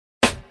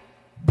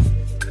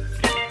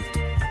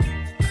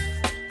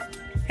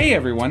Hey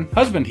everyone,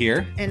 husband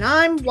here. And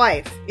I'm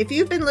wife. If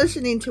you've been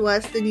listening to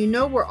us, then you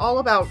know we're all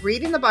about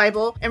reading the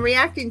Bible and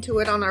reacting to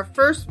it on our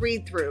first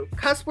read-through.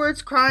 Cuss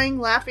words, crying,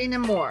 laughing,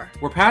 and more.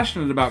 We're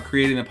passionate about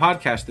creating a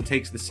podcast that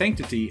takes the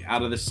sanctity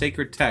out of the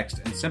sacred text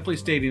and simply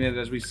stating it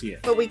as we see it.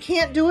 But we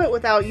can't do it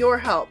without your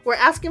help. We're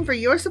asking for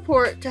your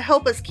support to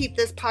help us keep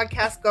this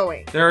podcast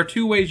going. There are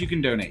two ways you can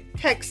donate.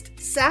 Text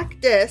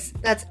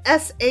SACDIS, that's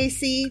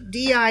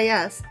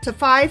SACDIS, to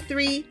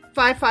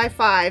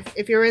 53555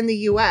 if you're in the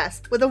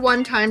U.S. with a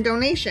one-time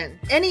donation.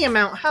 Any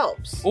amount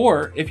helps.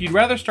 Or, if you'd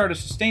rather start a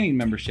sustaining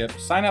membership,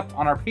 sign up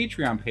on our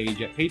Patreon page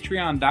at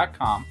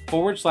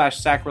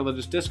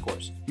patreon.com/sacrilegious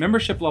discourse.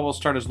 Membership levels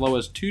start as low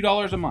as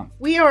 $2 a month.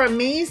 We are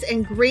amazed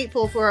and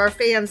grateful for our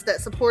fans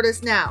that support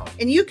us now,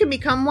 and you can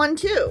become one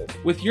too.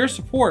 With your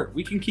support,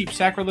 we can keep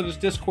Sacrilegious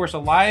Discourse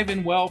alive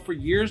and well for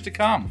years to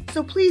come.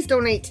 So please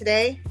donate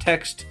today.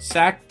 Text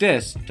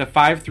SACDIS to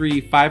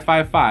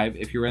 53555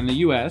 if you're in the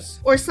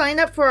U.S. Or sign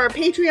up for our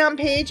Patreon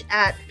page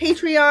at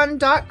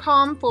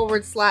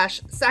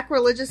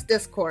patreon.com/sacrilegious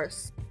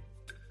discourse.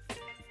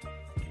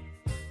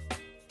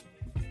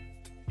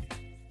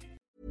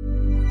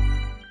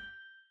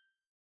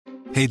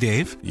 Hey,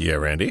 Dave. Yeah,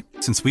 Randy?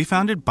 Since we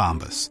founded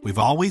Bombas, we've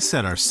always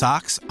said our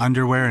socks,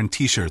 underwear, and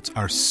T-shirts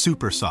are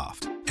super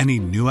soft. Any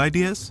new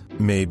ideas?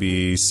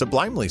 Maybe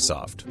sublimely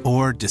soft.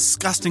 Or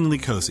disgustingly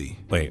cozy.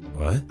 Wait,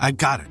 what? I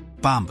got it.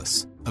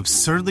 Bombas.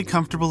 Absurdly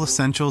comfortable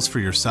essentials for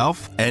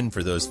yourself and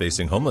for those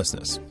facing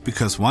homelessness.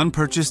 Because one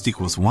purchased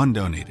equals one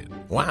donated.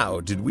 Wow,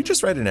 did we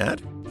just write an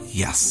ad?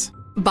 Yes.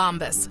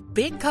 Bombas.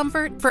 Big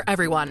comfort for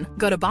everyone.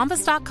 Go to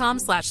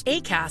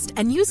bombas.com/ACAST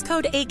and use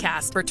code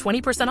ACAST for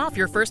 20% off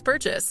your first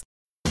purchase.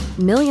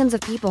 Millions of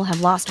people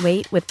have lost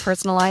weight with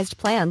personalized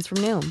plans from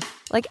Noom.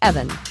 Like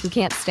Evan, who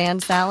can't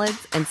stand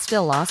salads and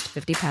still lost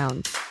 50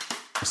 pounds.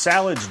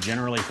 Salads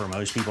generally for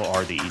most people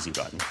are the easy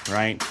button,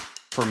 right?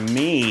 For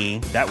me,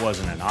 that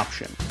wasn't an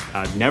option.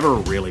 I never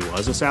really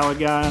was a salad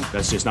guy.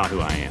 That's just not who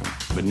I am.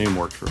 But Noom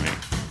worked for me.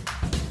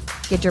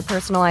 Get your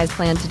personalized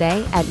plan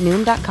today at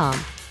Noom.com.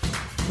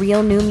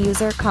 Real Noom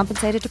user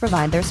compensated to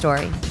provide their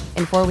story.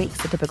 In 4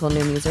 weeks, the typical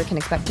Noom user can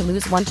expect to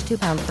lose 1 to 2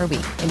 pounds per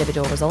week.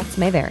 Individual results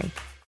may vary.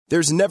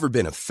 There's never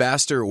been a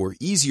faster or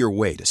easier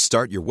way to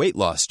start your weight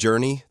loss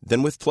journey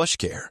than with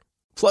PlushCare.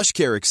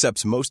 PlushCare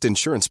accepts most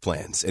insurance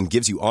plans and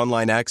gives you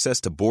online access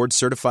to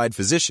board-certified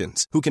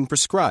physicians who can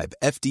prescribe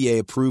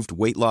FDA-approved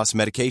weight loss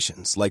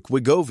medications like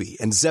Wegovy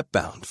and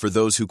Zepbound for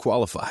those who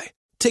qualify.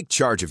 Take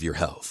charge of your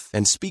health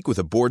and speak with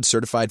a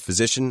board-certified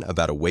physician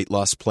about a weight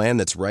loss plan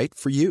that's right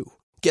for you.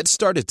 Get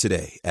started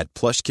today at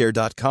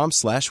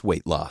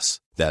plushcare.com/weight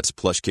loss. That's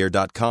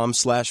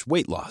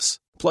plushcare.com/weight loss.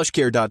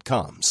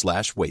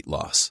 plushcare.com/weight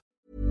loss.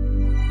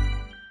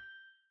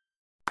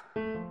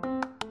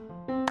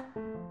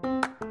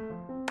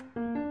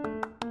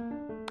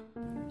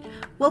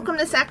 Welcome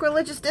to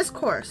Sacrilegious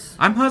Discourse.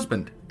 I'm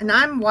husband. And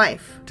I'm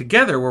wife.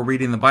 Together, we're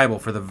reading the Bible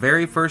for the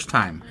very first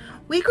time.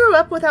 We grew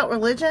up without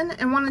religion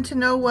and wanted to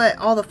know what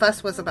all the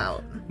fuss was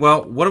about.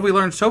 Well, what have we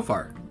learned so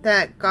far?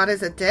 That God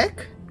is a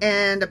dick,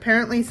 and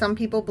apparently some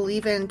people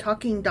believe in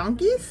talking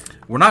donkeys?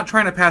 We're not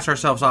trying to pass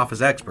ourselves off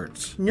as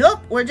experts. Nope,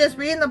 we're just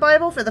reading the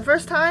Bible for the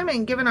first time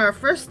and giving our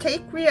first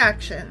take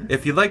reaction.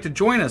 If you'd like to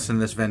join us in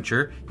this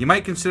venture, you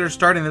might consider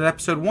starting at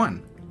episode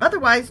 1.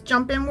 Otherwise,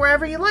 jump in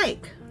wherever you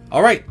like.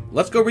 All right,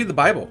 let's go read the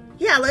Bible.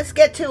 Yeah, let's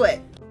get to it.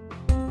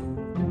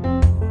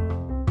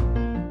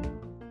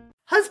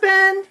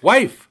 Husband!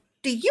 Wife!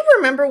 Do you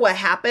remember what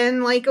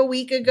happened like a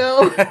week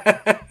ago?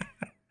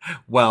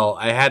 Well,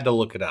 I had to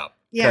look it up.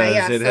 Yeah, it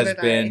so has did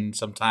been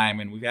some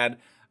time, and we've had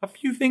a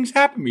few things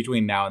happen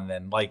between now and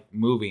then, like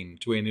moving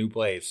to a new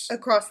place.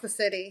 Across the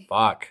city.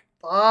 Fuck.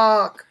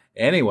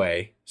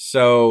 Anyway,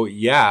 so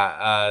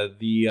yeah,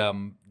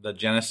 the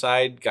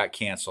genocide got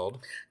canceled.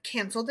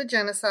 Canceled the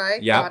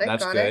genocide. Yeah, got it,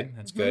 that's got good. it.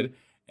 That's good.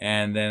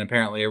 And then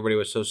apparently everybody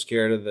was so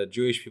scared of the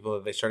Jewish people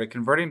that they started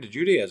converting to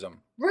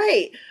Judaism.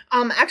 Right.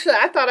 Actually,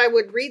 I thought I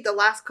would read the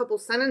last couple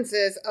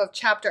sentences of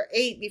chapter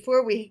 8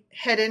 before we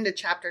head into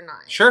chapter 9.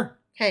 Sure.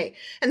 Okay.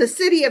 And the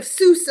city of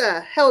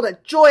Susa held a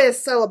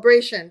joyous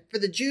celebration. For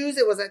the Jews,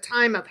 it was a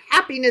time of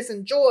happiness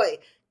and joy,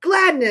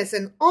 gladness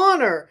and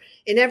honor.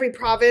 In every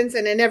province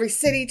and in every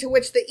city to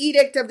which the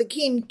edict of the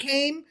king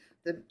came,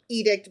 the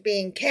edict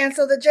being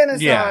cancel the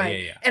genocide.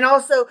 Yeah. And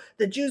also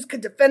the Jews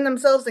could defend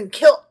themselves and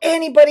kill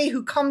anybody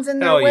who comes in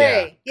their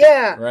way.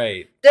 Yeah.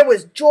 Right. There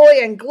was joy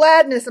and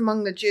gladness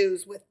among the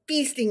Jews with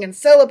feasting and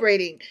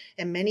celebrating.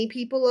 And many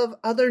people of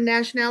other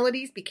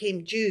nationalities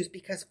became Jews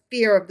because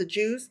fear of the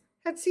Jews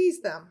had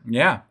seized them.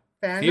 Yeah.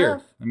 Fair fear.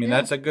 enough. I mean,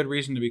 that's a good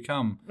reason to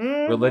become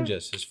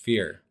religious, is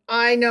fear.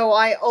 I know.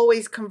 I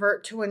always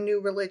convert to a new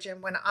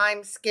religion when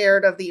I'm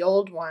scared of the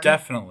old one.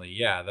 Definitely.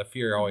 Yeah. The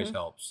fear always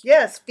helps.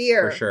 Yes,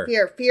 fear. For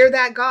sure. Fear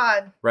that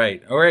God.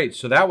 Right. All right.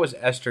 So that was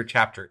Esther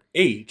chapter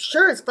 8.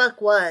 Sure as fuck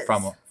was.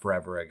 From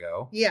forever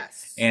ago.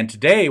 Yes. And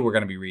today we're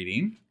going to be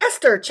reading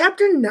Esther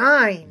chapter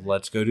 9.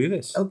 Let's go do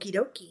this. Okie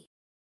dokie.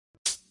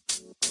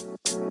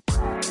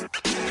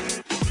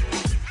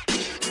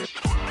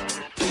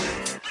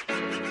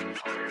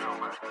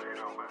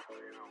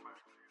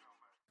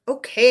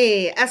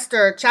 Okay,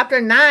 Esther, chapter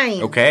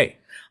 9. Okay.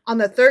 On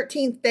the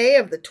 13th day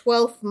of the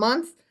 12th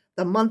month,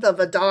 the month of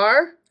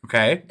Adar,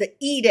 Okay. the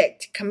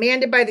edict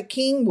commanded by the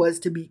king was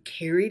to be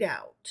carried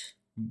out.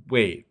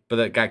 Wait, but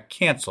that got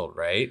canceled,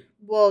 right?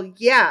 Well,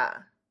 yeah,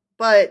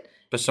 but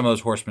some of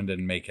those horsemen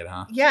didn't make it,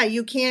 huh? yeah,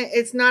 you can't,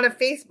 it's not a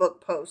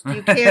Facebook post.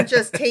 You can't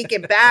just take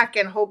it back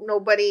and hope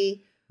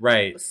nobody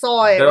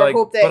saw it. They're or like,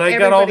 hope that but I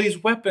got all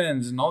these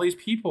weapons and all these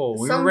people.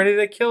 We were ready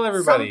to kill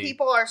everybody. Some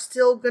people are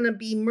still going to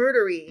be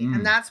murdery.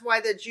 And that's why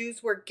the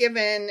Jews were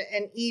given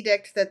an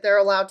edict that they're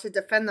allowed to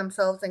defend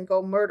themselves and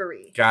go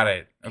murdery. Got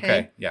it.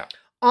 Okay. Yeah.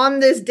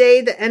 On this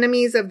day, the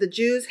enemies of the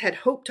Jews had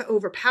hoped to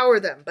overpower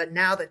them, but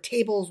now the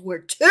tables were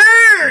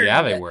turned.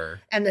 Yeah, they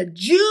were. And the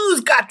Jews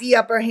got the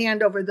upper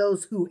hand over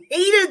those who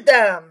hated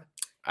them.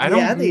 I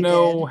don't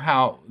know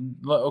how...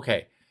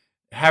 Okay.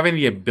 Having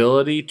the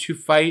ability to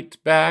fight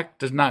back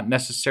does not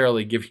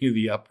necessarily give you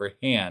the upper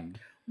hand.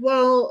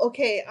 Well,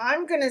 okay,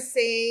 I'm going to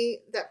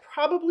say that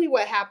probably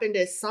what happened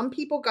is some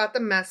people got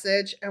the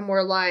message and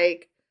were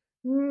like,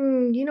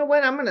 you know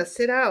what, I'm going to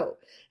sit out.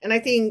 And I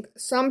think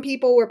some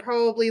people were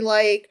probably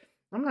like,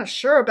 I'm not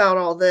sure about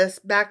all this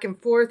back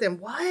and forth and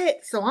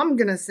what? So I'm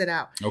going to sit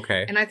out.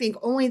 Okay. And I think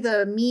only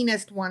the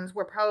meanest ones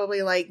were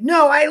probably like,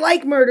 no, I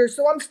like murder,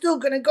 so I'm still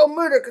going to go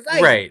murder because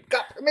I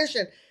got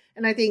permission.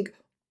 And I think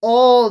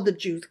all the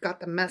Jews got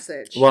the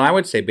message. Well, I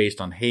would say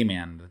based on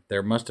Haman,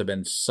 there must have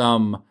been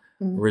some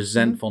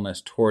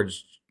resentfulness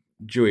towards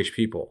Jewish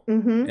people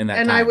in that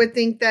time. And I would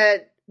think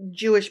that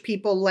Jewish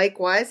people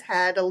likewise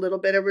had a little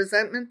bit of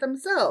resentment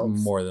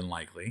themselves. More than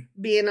likely.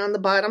 Being on the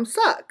bottom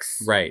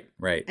sucks. Right.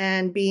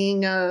 And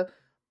being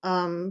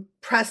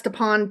pressed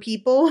upon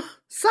people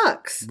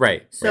sucks.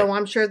 Right. So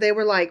I'm sure they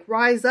were like,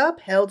 rise up,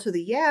 hell to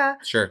the yeah.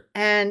 Sure.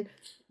 And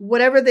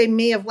whatever they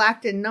may have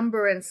lacked in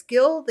number and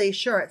skill, they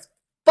sure as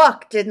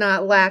fuck did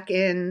not lack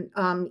in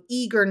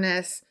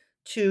eagerness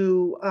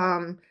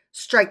to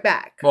strike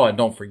back. Well, and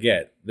don't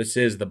forget, this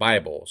is the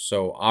Bible,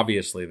 so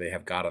obviously they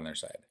have God on their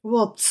side.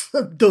 Well,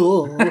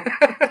 duh.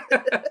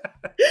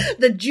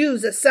 The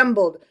Jews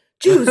assembled.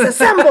 Jews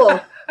assemble!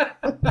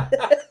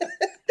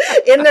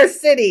 In their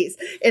cities,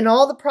 in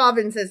all the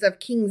provinces of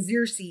King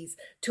Xerxes,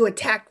 to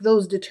attack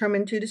those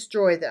determined to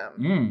destroy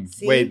them.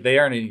 Wait,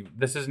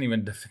 this isn't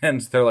even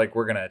defense. They're like,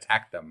 we're going to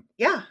attack them.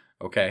 Yeah.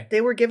 Okay.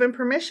 They were given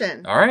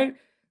permission. All right.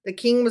 The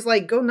king was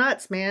like, go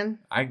nuts, man.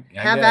 I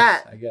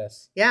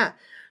guess. Yeah.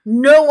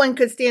 No one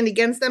could stand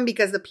against them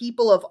because the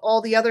people of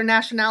all the other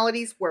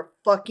nationalities were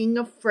fucking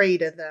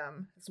afraid of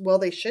them. As well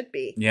they should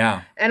be.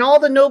 Yeah. And all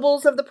the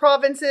nobles of the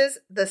provinces,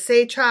 the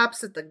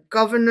satraps, the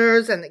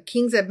governors, and the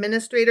king's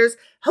administrators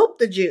helped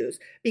the Jews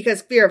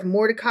because fear of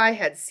Mordecai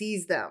had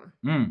seized them.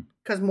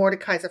 Because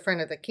Mordecai's a friend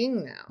of the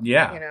king now.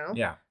 Yeah. You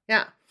know?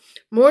 Yeah.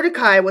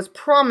 Mordecai was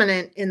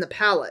prominent in the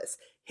palace.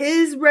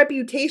 His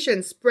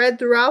reputation spread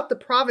throughout the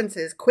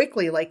provinces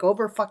quickly, like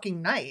over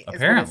fucking night.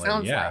 Apparently, is what it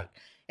sounds like.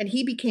 And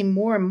he became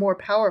more and more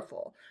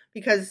powerful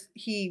because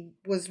he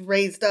was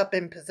raised up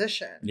in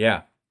position.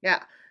 Yeah.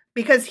 Yeah.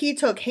 Because he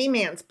took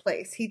Haman's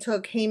place. He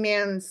took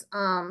Haman's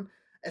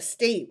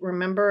estate,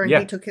 remember? And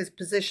he took his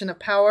position of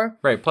power.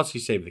 Right. Plus he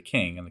saved the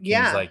king. And the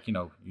king's like,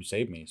 you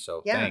saved me.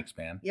 So thanks,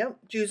 man. Yep.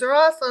 Jews are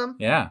awesome.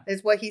 Yeah.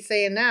 Is what he's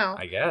saying now.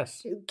 I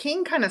guess.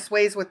 King kind of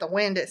sways with the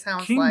wind, it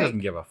sounds king like. King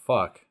doesn't give a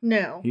fuck.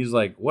 No. He's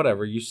like,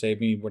 whatever. You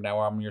saved me. Now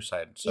I'm on your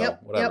side. So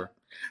whatever. Yep.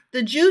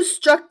 The Jews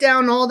struck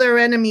down all their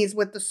enemies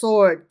with the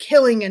sword,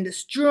 killing and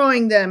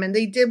destroying them, and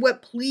they did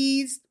what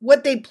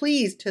they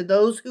pleased to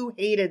those who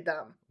hated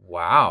them.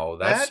 Wow,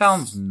 that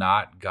sounds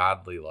not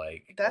godly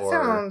like. That or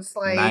sounds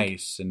like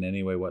nice in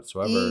any way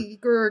whatsoever.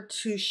 Eager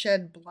to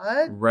shed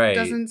blood? Right.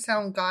 Doesn't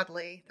sound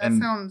godly. That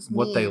sounds mean.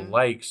 What they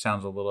like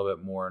sounds a little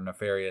bit more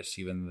nefarious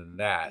even than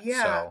that.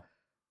 Yeah. So.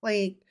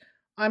 Like,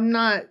 I'm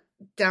not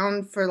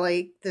down for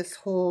like this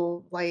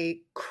whole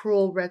like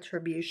cruel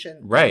retribution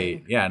thing.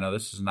 Right. Yeah, no,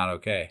 this is not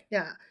okay.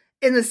 Yeah.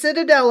 In the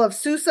citadel of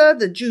Susa,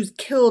 the Jews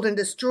killed and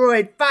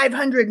destroyed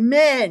 500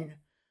 men.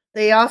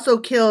 They also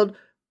killed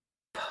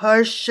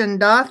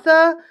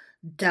Parshandatha,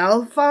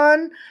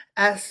 Dalphon,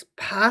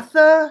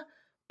 Aspatha,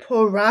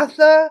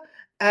 Poratha,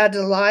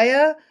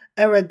 Adaliah,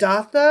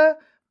 Aradatha,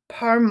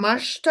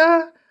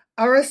 Parmashta,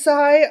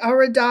 Arasai,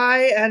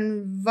 Aradai,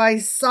 and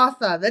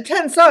Vaisatha, the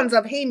 10 sons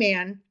of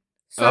Haman,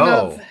 son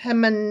of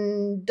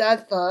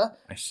Hemandatha.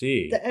 I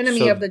see. The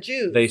enemy of the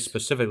Jews. They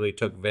specifically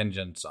took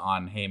vengeance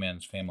on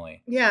Haman's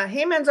family. Yeah,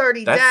 Haman's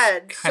already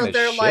dead. So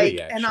they're like,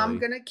 and I'm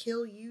going to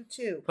kill you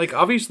too. Like,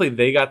 obviously,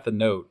 they got the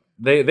note.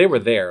 They were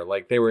there.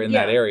 Like, they were in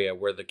that area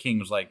where the king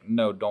was like,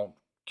 no, don't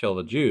kill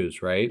the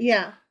Jews, right?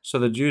 Yeah. So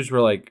the Jews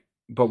were like,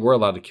 but we're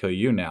allowed to kill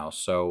you now.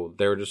 So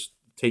they were just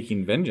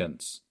taking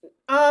vengeance.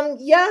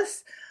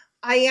 Yes.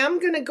 I am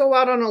going to go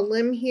out on a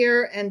limb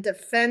here and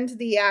defend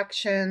the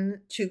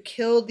action to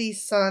kill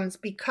these sons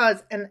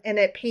because, and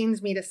it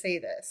pains me to say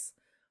this,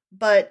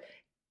 but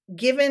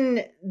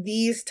given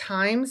these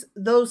times,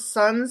 those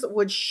sons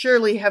would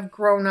surely have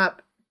grown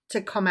up to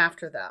come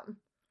after them.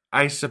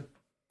 I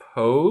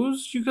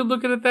suppose you could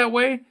look at it that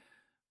way,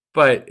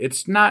 But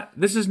it's not.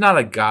 This is not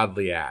a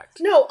godly act.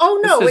 No.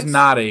 Oh no. This is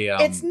not a.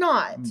 It's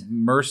not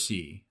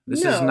mercy.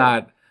 This No, is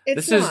not.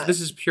 it's This not.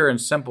 is pure and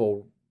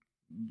simple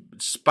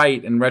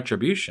spite and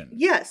retribution.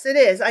 Yes, it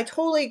is. I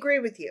totally agree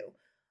with you.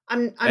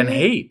 And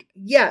hate.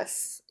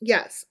 Yes.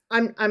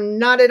 I'm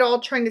not at all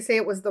trying to say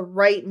it was the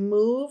right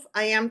move.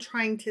 I am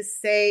trying to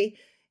say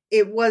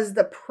it was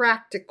the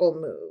practical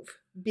move,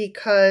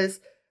 because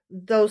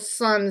those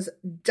sons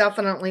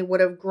definitely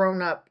would have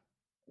grown up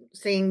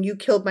saying, "You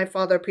killed my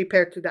father,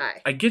 prepare to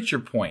die." I get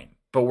your point,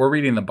 but we're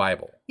reading the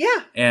Bible.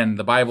 Yeah. And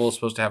the Bible is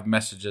supposed to have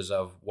messages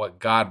of what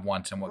God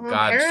wants and what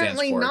God stands for.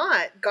 Apparently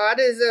not. God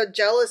is a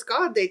jealous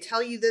God. They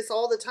tell you this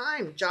all the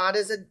time. God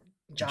is a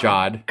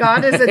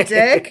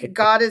dick.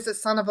 God is a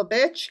son of a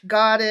bitch.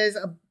 God is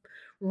a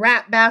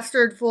rat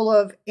bastard full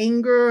of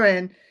anger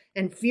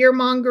and fear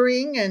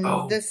mongering,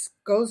 and this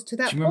goes to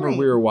that Do you remember point.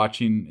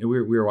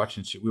 we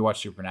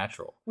watched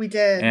Supernatural? We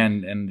did.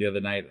 And the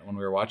other night when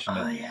we were watching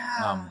it,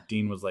 yeah.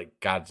 Dean was like,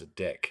 "God's a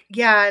dick."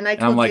 Yeah, and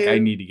I'm like, I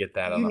need to get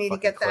that on the fucking clip. You need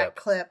to get that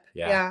clip.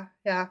 Yeah.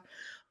 Yeah.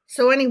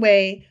 So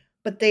anyway,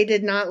 but they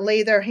did not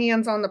lay their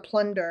hands on the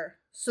plunder.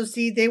 So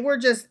see, they were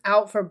just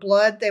out for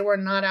blood. They were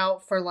not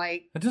out for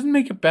like... That doesn't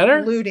make it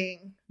better.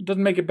 Looting. It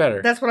doesn't make it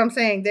better. That's what I'm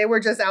saying. They were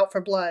just out for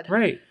blood.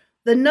 Right.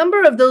 The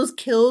number of those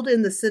killed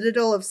in the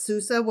citadel of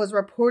Susa was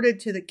reported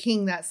to the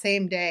king that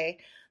same day.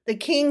 The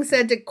king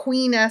said to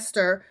Queen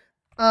Esther,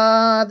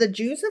 the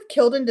Jews have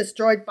killed and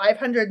destroyed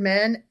 500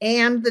 men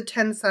and the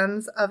 10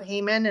 sons of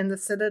Haman in the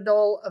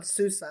citadel of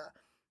Susa.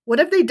 What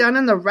have they done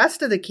in the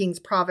rest of the king's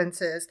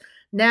provinces?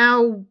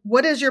 Now,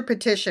 what is your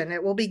petition?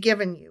 It will be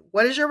given you.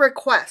 What is your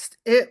request?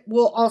 It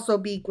will also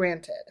be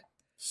granted.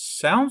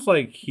 Sounds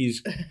like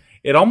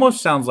it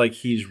almost sounds like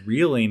he's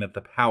reeling at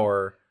the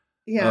power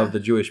of the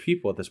Jewish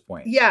people at this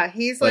point. Yeah,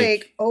 he's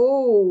like,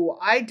 oh,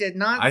 I did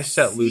not I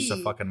set loose a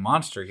fucking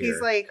monster here.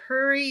 He's like,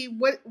 hurry,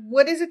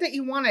 what is it that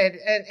you wanted?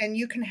 And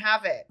you can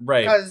have it.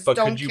 Right, but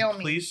don't could you kill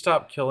me. please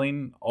stop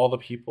killing all the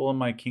people in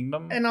my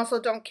kingdom? And also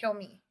don't kill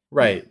me.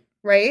 Right.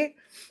 Right?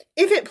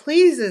 If it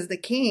pleases the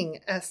king,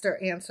 Esther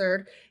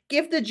answered,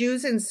 give the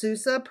Jews in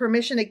Susa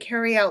permission to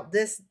carry out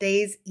this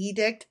day's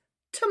edict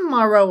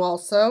tomorrow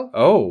also.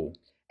 Oh.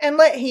 And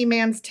let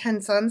Haman's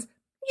 10 sons,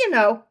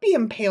 be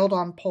impaled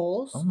on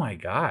poles. Oh my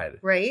God.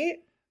 Right?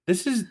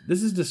 This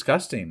is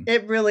disgusting.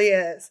 It really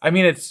is. I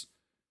mean, it's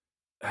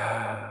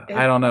I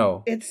don't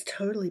know. It's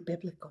totally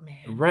biblical,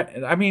 man.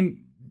 Right. I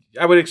mean,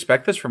 I would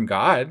expect this from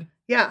God.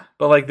 Yeah.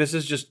 But like, this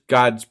is just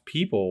God's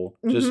people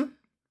just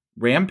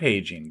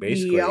rampaging,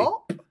 basically.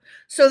 Yep.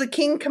 So the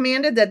king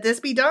commanded that this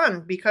be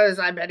done, because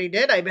I bet he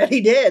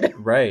did.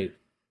 Right.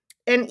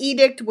 An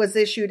edict was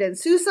issued in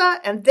Susa,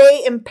 and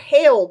they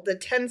impaled the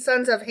 10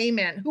 sons of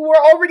Haman, who were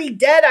already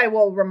dead, I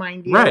will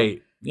remind you.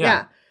 Right.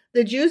 Yeah.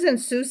 The Jews in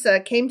Susa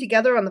came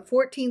together on the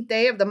 14th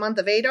day of the month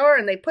of Adar,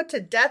 and they put to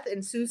death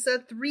in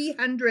Susa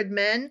 300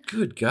 men.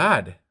 Good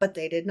God. But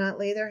they did not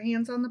lay their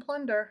hands on the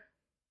plunder.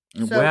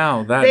 So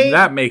wow,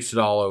 that makes it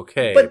all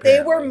okay. But apparently.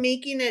 they were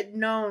making it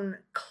known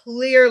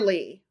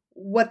clearly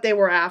what they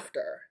were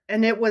after.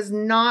 And it was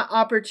not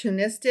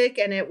opportunistic,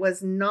 and it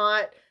was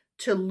not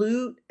to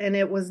loot, and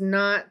it was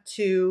not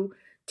to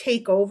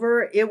take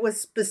over. It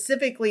was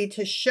specifically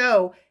to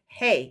show,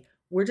 hey,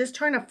 we're just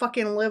trying to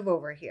fucking live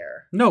over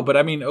here. No, but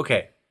I mean,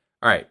 okay.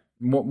 All right.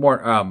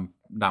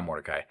 Not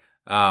Mordecai.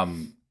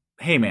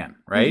 Haman,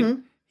 right?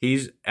 Mm-hmm.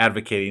 He's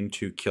advocating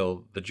to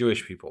kill the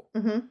Jewish people.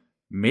 Mm-hmm.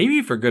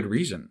 Maybe for good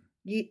reason.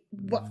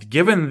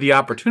 Given the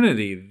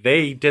opportunity,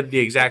 they did the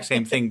exact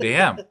same thing to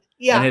him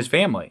and his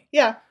family.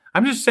 Yeah.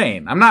 I'm just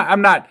saying. I'm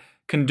not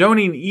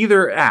condoning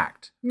either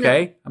act.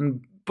 Okay?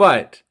 No.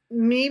 But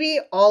maybe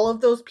all of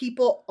those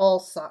people all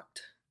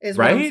sucked. Is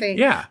what I'm saying.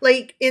 Yeah.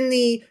 Like in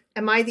the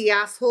Am I the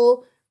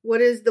Asshole?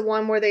 What is the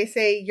one where they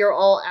say you're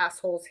all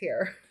assholes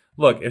here?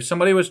 Look, if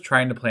somebody was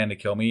trying to plan to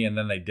kill me and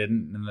then they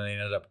didn't and then they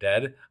ended up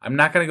dead, I'm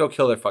not going to go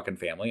kill their fucking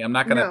family. I'm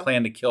not going to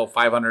plan to kill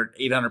 500,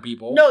 800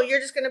 people. No, you're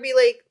just going to be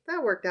like,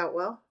 that worked out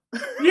well.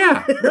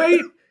 Yeah,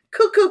 right?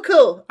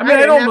 Cool. I mean,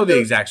 I don't know the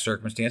exact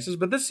circumstances,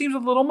 but this seems a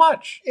little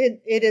much.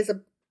 It is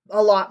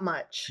a lot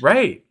much.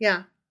 Right.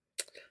 Yeah.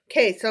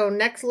 Okay, so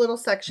next little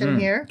section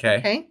here.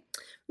 Okay.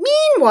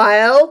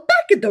 Meanwhile,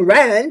 back at the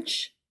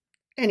ranch.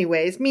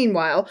 Anyways,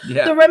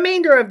 the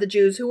remainder of the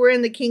Jews who were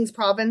in the king's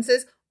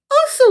provinces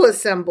also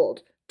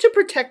assembled to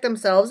protect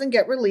themselves and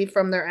get relief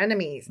from their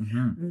enemies.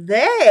 Mm-hmm.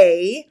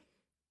 They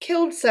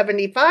killed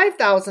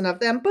 75,000 of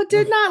them, but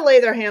did not lay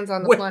their hands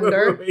on the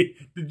plunder. Wait.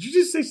 Did you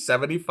just say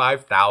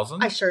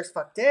 75,000? I sure as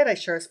fuck did.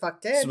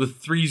 So with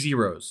 3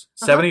 zeros.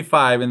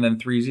 75 and then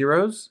 3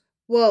 zeros?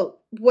 Well,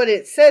 what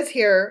it says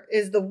here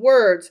is the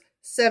words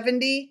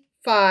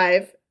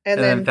 75 and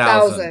then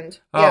 1,000.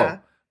 Oh, yeah.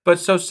 But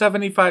so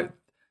 75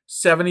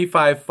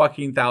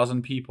 fucking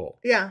thousand people.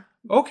 Yeah.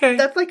 Okay.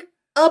 That's like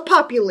a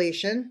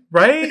population.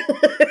 Right?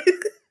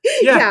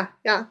 Yeah.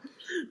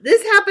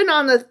 This happened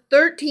on the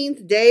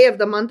 13th day of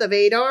the month of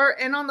Adar,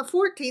 and on the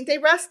 14th they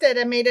rested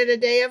and made it a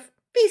day of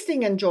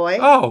feasting and joy.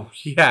 Oh,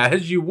 yeah,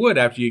 as you would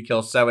after you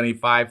kill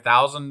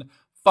 75,000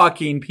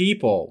 fucking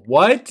people.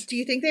 What? Do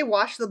you think they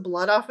washed the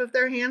blood off of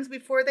their hands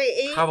before they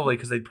ate? Probably,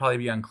 because they'd probably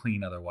be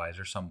unclean otherwise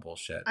or some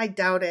bullshit. I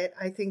doubt it.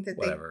 I think that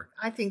Whatever.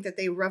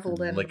 they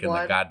reveled in Licking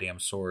blood. the goddamn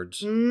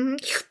swords. Mm-hmm.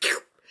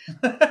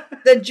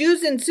 The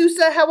Jews in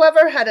Susa,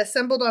 however, had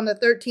assembled on the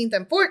 13th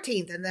and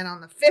 14th, and then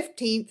on the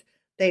 15th,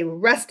 they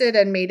rested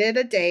and made it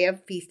a day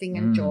of feasting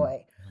and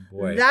joy.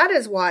 Boy. That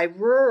is why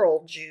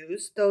rural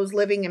Jews, those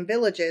living in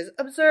villages,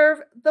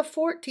 observe the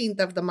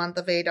 14th of the month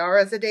of Adar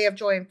as a day of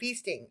joy and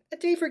feasting, a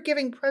day for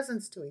giving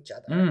presents to each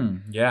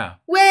other. Yeah.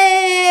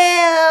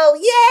 Well,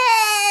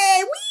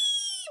 yay!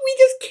 We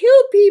just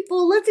killed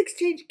people. Let's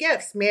exchange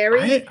gifts.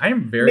 Merry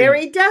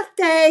Death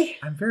Day.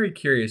 I'm very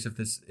curious if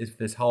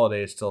this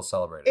holiday is still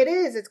celebrated. It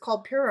is. It's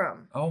called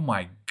Purim. Oh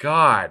my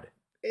God.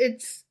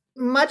 It's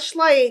much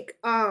like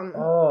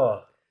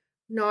Oh.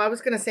 No, I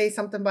was going to say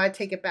something, but I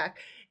take it back.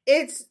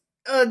 It's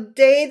a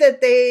day that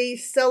they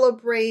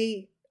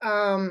celebrate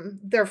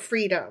their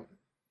freedom,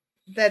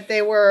 that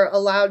they were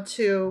allowed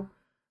to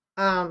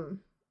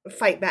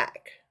fight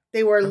back.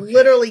 They were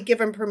literally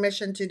given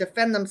permission to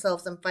defend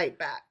themselves and fight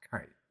back. All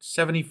right.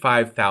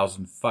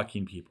 75,000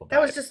 fucking people died.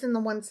 That was just in the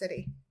one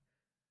city.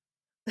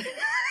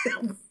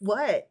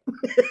 What?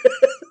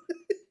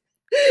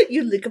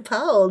 You look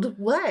appalled.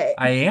 What?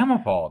 I am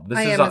appalled. This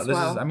is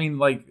well. I mean,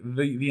 like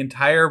the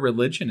entire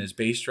religion is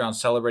based around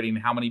celebrating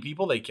how many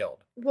people they killed.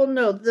 Well,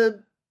 no,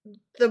 the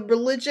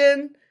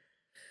religion,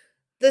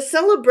 the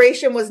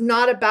celebration was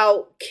not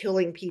about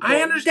killing people.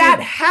 I understand.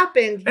 That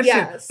happened,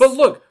 yes.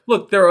 But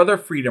look, their other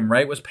freedom,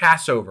 right, was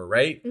Passover,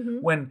 right?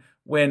 Mm-hmm.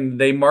 When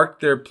they marked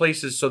their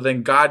places, so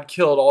then God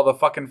killed all the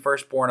fucking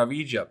firstborn of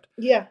Egypt.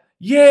 Yeah.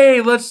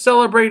 Yay, let's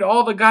celebrate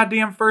all the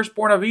goddamn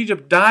firstborn of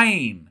Egypt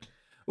dying.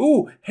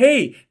 Ooh,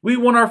 hey, we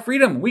won our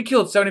freedom. We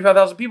killed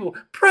 75,000 people.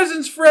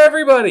 Presents for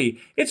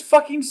everybody. It's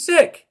fucking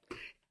sick.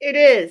 It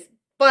is.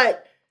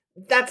 But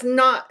that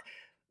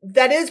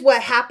is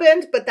what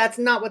happened, but that's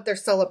not what they're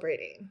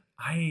celebrating.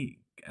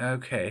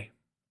 Okay.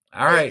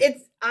 All right.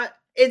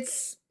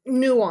 It's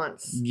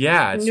nuanced.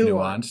 Yeah, it's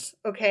nuanced.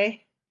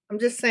 Okay. I'm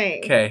just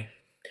saying. Okay.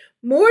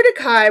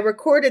 Mordecai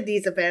recorded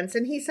these events,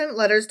 and he sent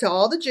letters to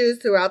all the Jews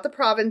throughout the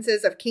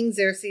provinces of King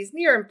Xerxes,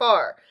 near and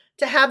far,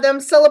 to have them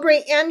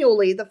celebrate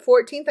annually the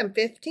 14th and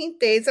 15th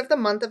days of the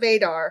month of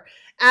Adar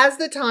as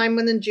the time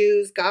when the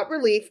Jews got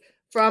relief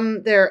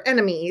from their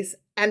enemies,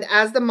 and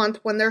as the month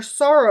when their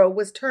sorrow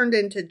was turned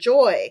into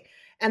joy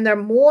and their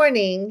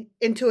mourning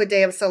into a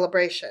day of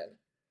celebration.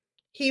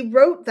 He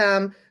wrote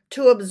them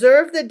to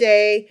observe the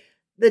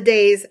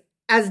days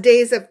as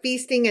days of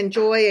feasting and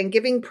joy and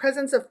giving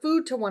presents of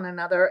food to one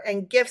another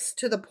and gifts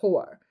to the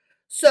poor.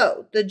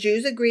 So the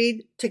Jews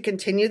agreed to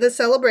continue the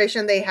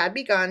celebration they had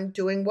begun,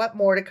 doing what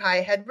Mordecai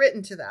had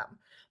written to them.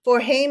 For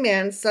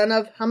Haman, son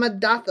of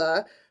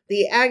Hammedatha,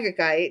 the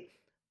Agagite,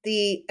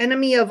 the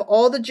enemy of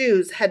all the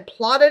Jews, had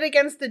plotted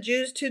against the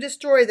Jews to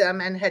destroy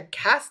them and had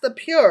cast the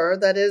pur,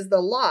 that is,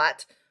 the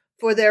lot,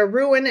 for their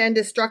ruin and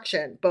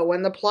destruction. But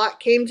when the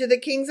plot came to the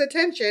king's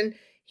attention,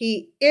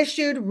 he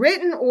issued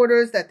written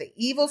orders that the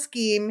evil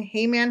scheme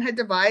Haman had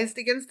devised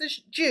against the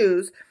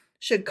Jews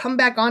should come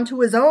back onto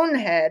his own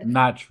head.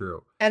 Not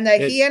true. And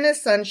that he and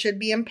his son should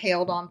be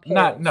impaled on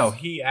poles. No,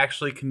 he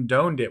actually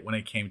condoned it when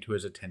it came to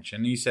his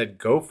attention. He said,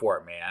 go for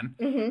it, man.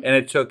 Mm-hmm. And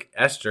it took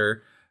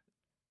Esther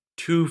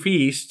 2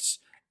 feasts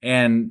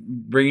and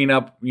bringing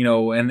up,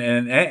 and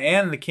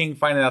the king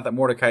finding out that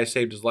Mordecai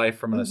saved his life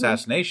from an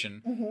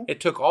assassination. Mm-hmm.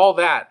 It took all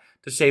that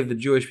to save the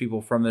Jewish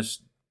people from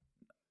this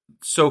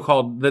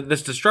so-called,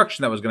 this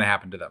destruction that was going to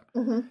happen to them.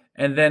 Mm-hmm.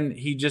 And then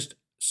he just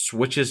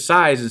switches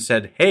sides and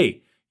said,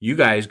 hey, you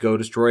guys go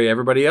destroy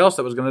everybody else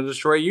that was going to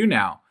destroy you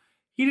now.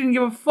 He didn't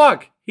give a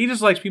fuck. He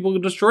just likes people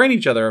destroying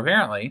each other,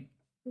 apparently.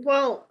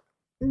 Well,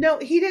 no,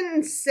 he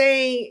didn't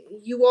say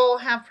you all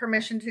have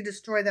permission to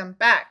destroy them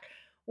back.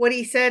 What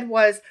he said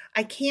was,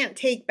 I can't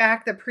take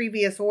back the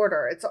previous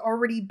order. It's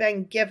already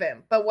been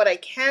given. But what I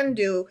can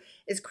do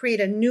is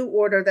create a new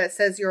order that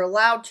says you're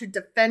allowed to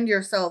defend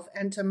yourself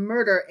and to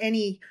murder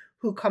any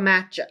who come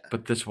at you.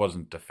 But this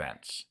wasn't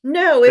defense.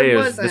 No, it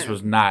wasn't. This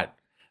was not.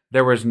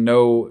 There was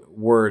no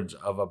words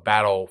of a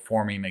battle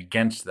forming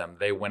against them.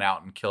 They went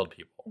out and killed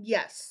people.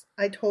 Yes,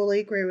 I totally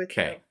agree with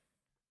you. Okay.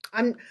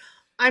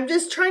 I'm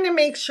just trying to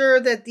make sure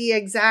that the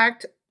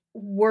exact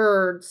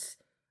words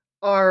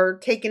are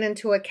taken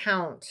into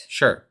account.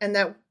 Sure. And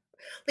that,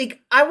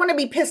 I want to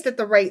be pissed at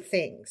the right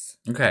things.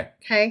 Okay.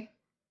 Okay?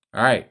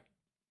 All right.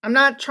 I'm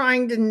not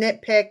trying to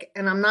nitpick,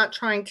 and I'm not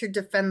trying to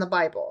defend the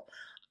Bible.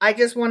 I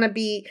just want to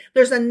be,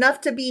 there's enough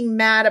to be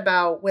mad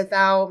about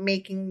without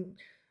making,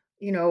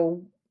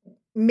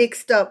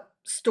 mixed up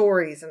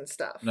stories and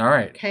stuff. All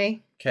right.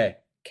 Okay?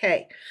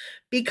 Okay.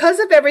 Because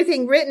of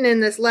everything written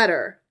in this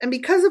letter, and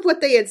because of what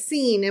they had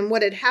seen and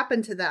what had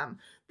happened to them,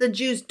 the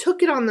Jews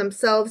took it on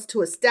themselves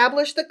to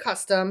establish the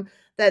custom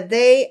that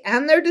they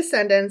and their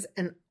descendants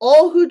and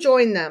all who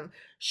join them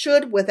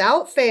should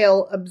without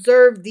fail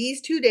observe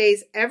these 2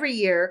 days every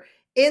year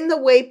in the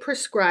way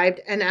prescribed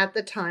and at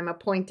the time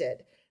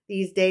appointed.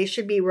 These days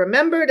should be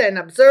remembered and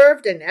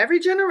observed in every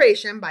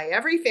generation by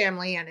every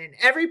family and in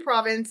every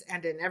province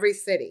and in every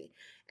city.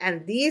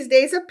 And these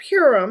days of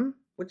Purim,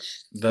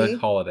 which the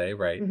holiday,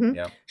 right?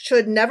 Yeah.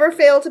 should never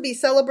fail to be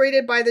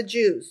celebrated by the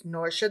Jews,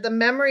 nor should the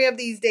memory of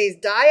these days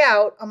die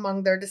out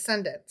among their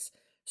descendants.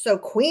 So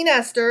Queen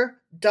Esther,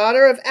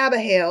 daughter of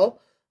Abihail,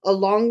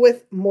 along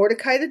with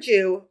Mordecai the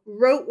Jew,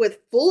 wrote with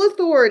full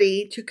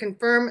authority to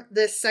confirm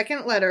this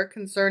second letter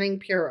concerning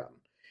Purim.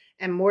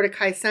 And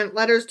Mordecai sent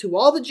letters to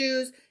all the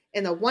Jews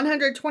in the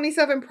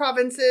 127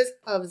 provinces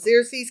of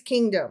Xerxes'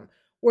 kingdom,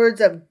 words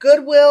of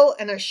goodwill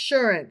and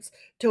assurance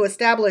to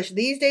establish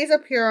these days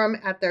of Purim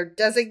at their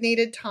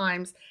designated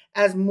times,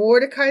 as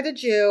Mordecai the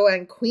Jew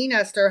and Queen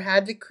Esther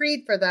had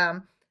decreed for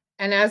them,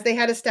 and as they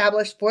had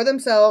established for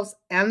themselves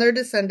and their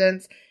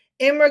descendants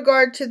in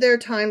regard to their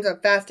times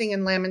of fasting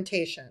and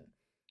lamentation.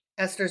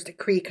 Esther's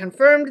decree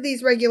confirmed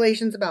these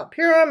regulations about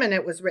Purim, and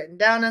it was written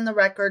down in the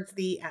records.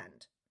 The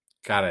end.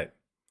 Got it.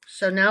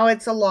 So now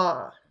it's a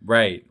law.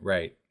 Right.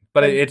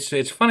 But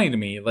it's funny to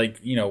me, like,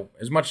 you know,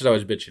 as much as I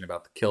was bitching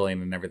about the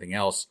killing and everything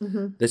else,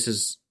 this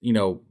is, you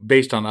know,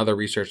 based on other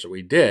research that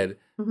we did,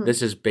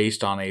 this is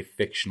based on a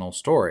fictional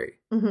story.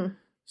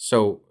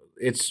 So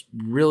it's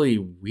really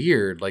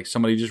weird. Like,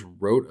 somebody just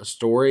wrote a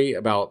story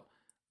about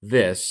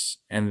this,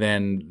 and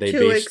then they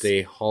based to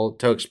explain the holiday?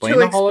 To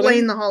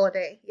explain the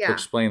holiday, yeah. To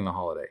explain the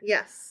holiday.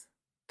 Yes.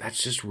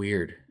 That's just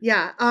weird.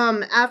 Yeah.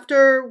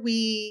 After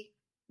we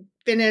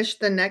finish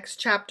the next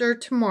chapter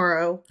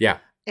tomorrow. Yeah.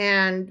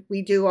 And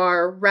we do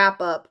our wrap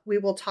up, we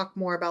will talk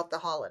more about the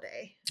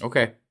holiday.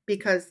 Okay.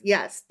 Because,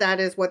 yes, that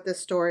is what this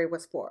story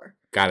was for.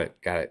 Got it.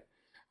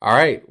 All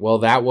right. Well,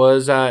 that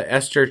was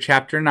Esther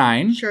chapter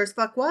 9. Sure as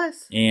fuck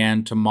was.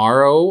 And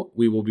tomorrow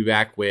we will be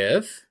back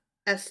with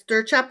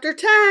Esther chapter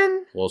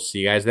 10. We'll see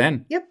you guys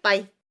then. Yep.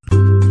 Bye.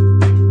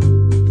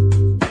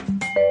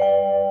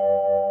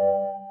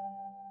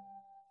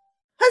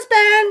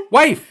 Husband.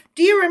 Wife.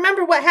 Do you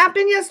remember what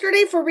happened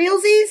yesterday for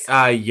realsies?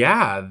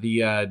 Yeah.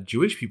 The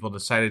Jewish people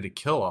decided to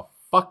kill a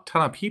fuck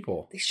ton of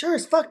people. They sure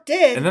as fuck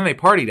did. And then they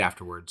partied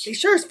afterwards. They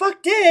sure as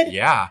fuck did.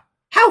 Yeah.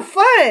 How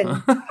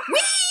fun.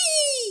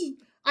 Whee!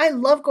 I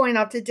love going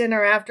out to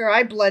dinner after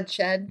I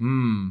bloodshed.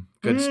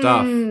 Good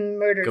stuff.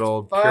 Murder's good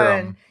old fun.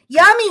 Purim.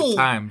 Yummy. Good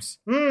times.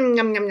 Yum,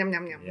 yum, yum,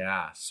 yum, yum.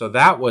 Yeah. So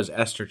that was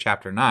Esther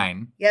chapter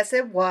 9. Yes,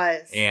 it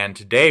was. And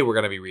today we're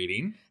going to be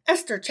reading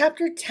Esther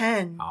chapter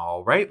 10.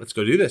 All right. Let's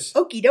go do this.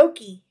 Okie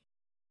dokie.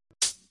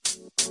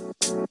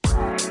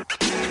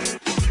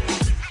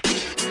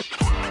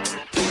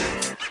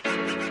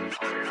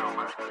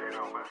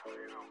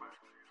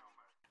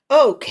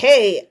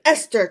 Okay,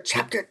 Esther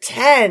chapter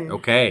 10.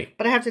 Okay.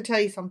 But I have to tell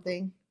you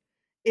something.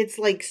 It's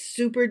like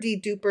super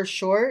duper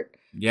short.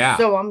 Yeah.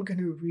 So I'm going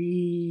to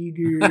read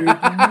it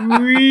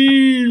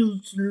real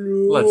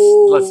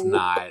Let's slow.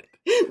 not.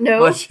 No.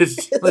 Let's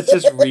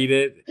just read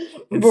it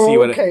and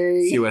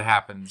see what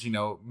happens. You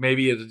know,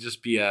 maybe it'll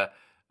just be a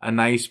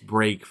nice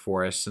break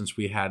for us since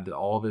we had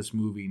all this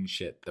moving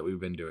shit that we've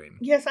been doing.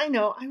 Yes, I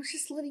know. I was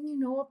just letting you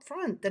know up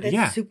front that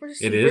it's super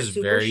it is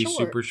super very short.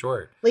 super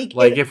short.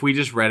 Like if we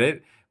just read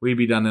it, we'd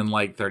be done in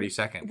like 30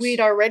 seconds. We'd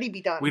already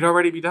be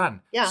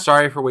done. Yeah.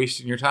 Sorry for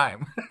wasting your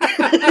time.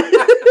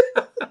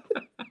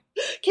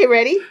 Okay,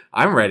 ready?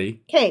 I'm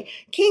ready. Okay.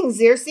 King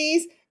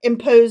Xerxes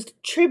imposed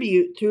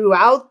tribute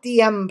throughout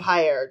the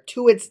empire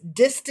to its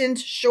distant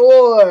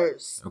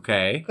shores.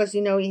 Okay. Because,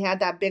 you know, he had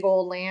that big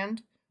old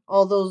land.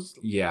 All those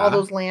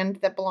land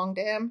that belonged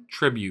to him.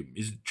 Tribute.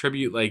 Is it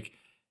tribute like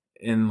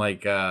in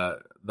like the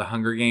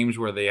Hunger Games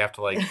where they have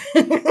to like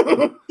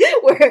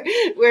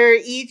where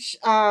each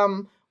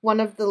one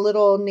of the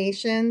little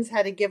nations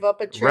had to give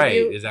up a tribute.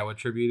 Right. Is that what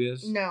tribute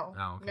is? No.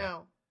 Oh, okay.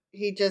 No.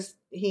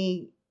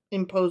 He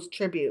imposed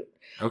tribute.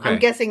 Okay. I'm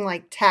guessing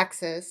like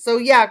taxes. So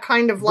yeah,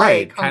 kind of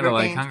like Hunger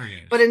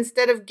Games. But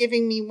instead of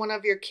giving me one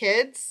of your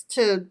kids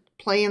to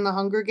play in the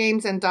Hunger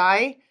Games and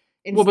die,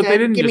 instead they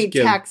didn't give just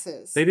me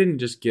taxes. They didn't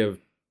just give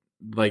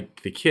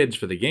like the kids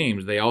for the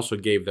games. They also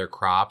gave their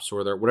crops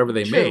or their whatever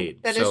they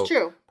made. That is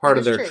true. Part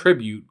of their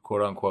tribute,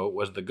 quote unquote,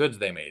 was the goods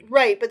they made.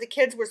 Right, but the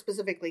kids were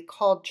specifically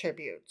called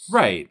tributes.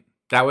 Right.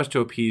 That was to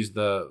appease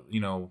the,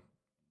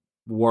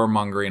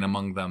 warmongering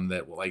among them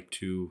that like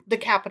to... The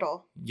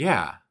capital.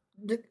 Yeah.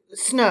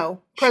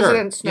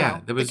 President Snow. Yeah,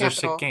 that was their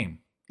sick game.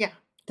 Yeah,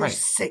 their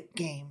sick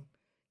game.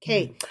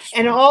 Okay,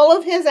 and all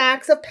of his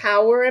acts of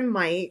power and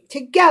might,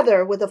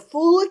 together with a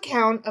full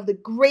account of the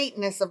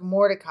greatness of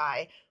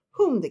Mordecai,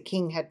 whom the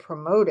king had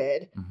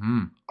promoted,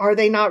 are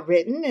they not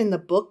written in the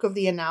book of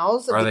the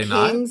annals of the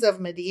kings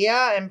of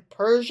Media and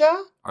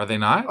Persia? Are they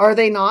not? Are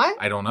they not?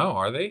 I don't know.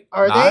 Are they?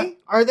 Are they?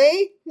 Are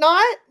they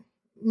not?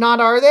 Not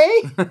are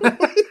they?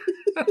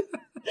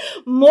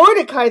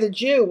 Mordecai the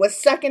Jew was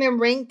second in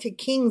rank to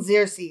King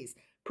Xerxes,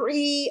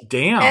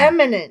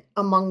 preeminent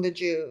among the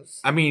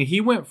Jews. I mean, he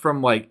went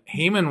from like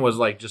Haman was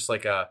like just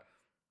like a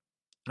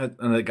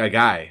A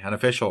guy, an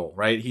official,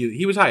 right?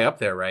 He was high up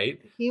there, right?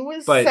 He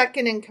was But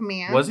second in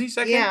command. Was he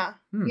second? Yeah.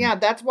 Yeah,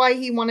 that's why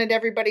he wanted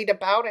everybody to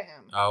bow to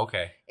him. Oh,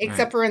 okay.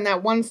 Except for in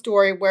that one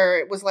story where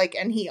it was like,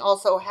 and he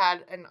also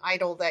had an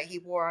idol that he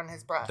wore on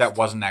his breast. That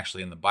wasn't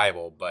actually in the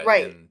Bible, but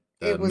in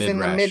the it was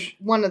Midrash.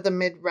 one of the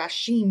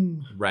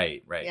Midrashim.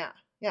 Right.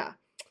 Yeah.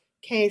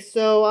 Okay,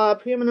 so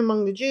preeminent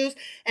among the Jews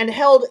and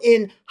held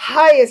in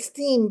high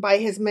esteem by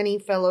his many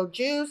fellow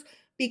Jews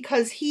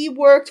because he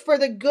worked for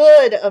the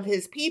good of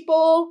his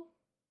people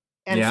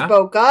and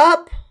spoke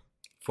up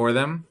for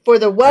them, for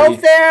the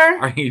welfare.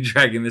 Are you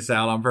dragging this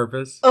out on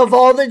purpose? Of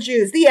all the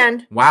Jews. The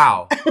end.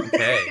 Wow.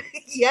 Okay.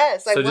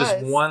 Yes, I was. So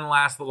just one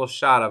last little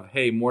shot of,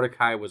 hey,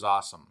 Mordecai was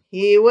awesome.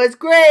 He was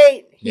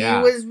great. Yeah.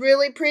 He was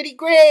really pretty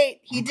great.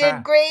 He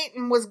did great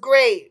and was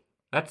great.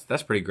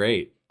 That's pretty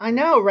great. I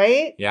know,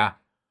 right? Yeah.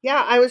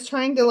 Yeah, I was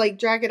trying to like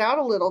drag it out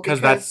a little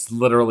because that's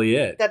literally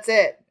it. That's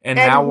it. And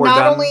now we're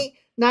done.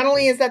 Not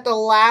only is that the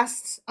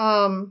last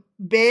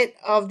bit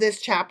of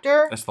this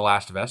chapter. That's the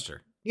last of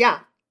Esther. Yeah.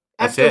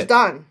 That's Esther's it.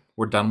 done.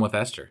 We're done with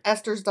Esther.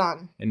 Esther's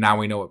done. And now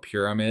we know what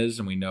Purim is,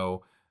 and we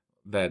know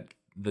that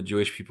the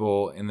Jewish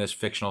people in this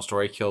fictional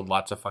story killed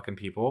lots of fucking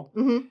people.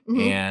 Mm-hmm.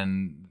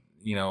 And,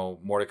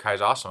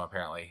 Mordecai's awesome,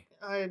 apparently.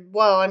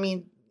 Well, I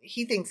mean,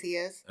 he thinks he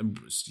is. And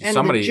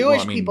the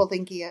Jewish people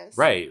think he is.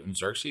 Right. And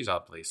Xerxes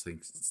obviously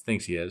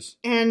thinks he is.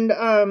 And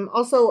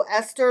also,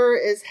 Esther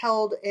is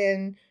held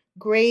in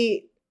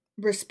great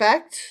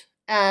respect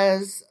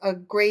as a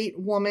great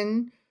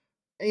woman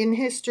in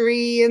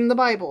history in the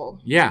Bible.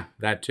 Yeah,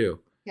 that too.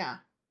 Yeah.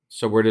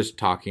 So we're just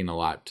talking a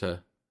lot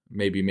to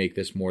maybe make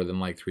this more than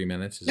like 3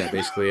 minutes. Is that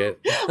basically it?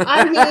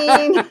 I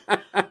mean,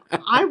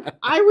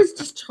 I was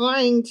just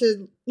trying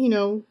to,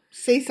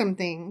 say some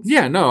things.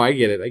 Yeah, no, I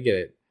get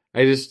it.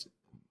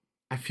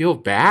 I feel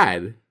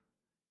bad.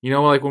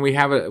 Like when we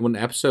have an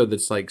episode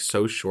that's like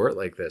so short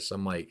like this,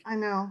 I'm like, I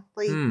know.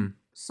 Like,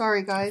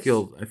 sorry guys.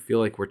 I feel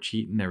like we're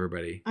cheating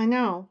everybody. I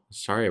know.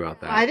 Sorry about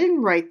that. I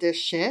didn't write this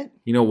shit.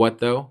 You know what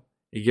though?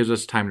 It gives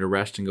us time to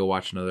rest and go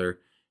watch another,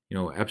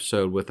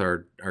 episode with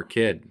our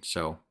kid.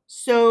 So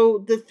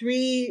the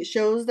 3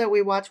 shows that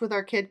we watch with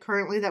our kid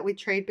currently that we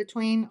trade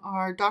between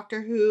are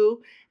Doctor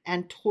Who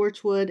and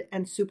Torchwood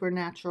and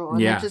Supernatural.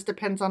 And it just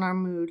depends on our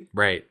mood.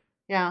 Right.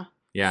 Yeah.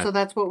 Yeah. So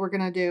that's what we're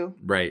going to do.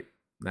 Right.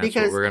 That's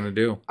what we're going to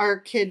do. Our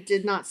kid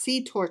did not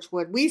see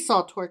Torchwood. We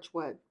saw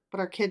Torchwood, but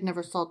our kid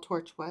never saw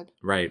Torchwood.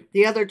 Right.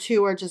 The other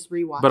 2 are just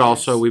rewatches. But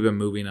also, we've been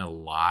moving a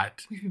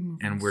lot.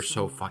 And we're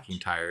so fucking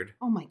tired.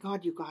 Oh my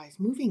God, you guys.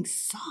 Moving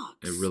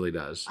sucks. It really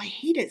does. I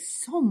hate it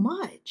so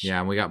much. Yeah,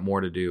 and we got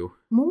more to do.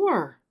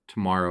 More.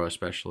 Tomorrow,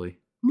 especially.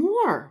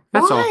 More.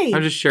 That's Why? all.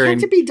 I'm just sharing.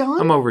 Can't it be done?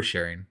 I'm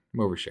oversharing.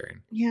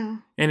 Yeah.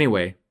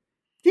 Anyway.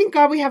 Thank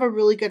God we have a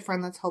really good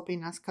friend that's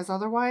helping us, because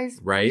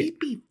otherwise, we'd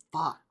be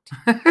fucked.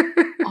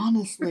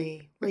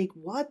 Honestly. Like,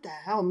 what the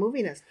hell?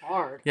 Moving is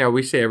hard. Yeah,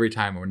 we say every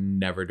time we're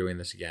never doing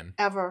this again.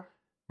 Ever.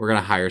 We're going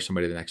to hire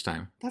somebody the next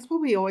time. That's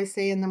what we always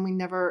say, and then we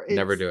never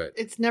do it.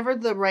 It's never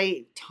the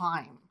right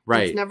time.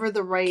 Right. It's never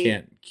the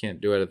right...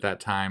 Can't do it at that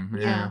time.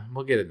 Yeah.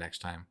 We'll get it next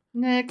time.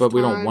 But we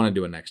don't want to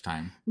do it next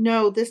time.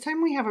 No, this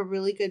time we have a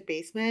really good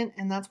basement,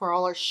 and that's where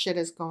all our shit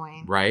is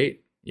going.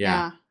 Right?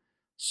 Yeah.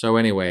 So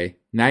anyway,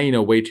 now you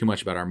know way too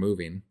much about our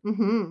moving.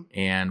 Mm-hmm.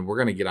 And we're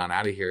going to get on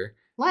out of here.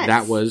 Let's.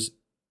 That was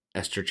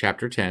Esther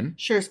chapter 10.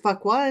 Sure as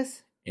fuck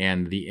was.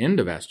 And the end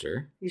of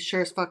Esther. You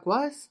sure as fuck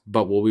was.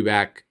 But we'll be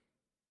back.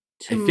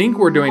 Tomorrow. I think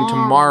we're doing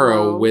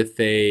tomorrow with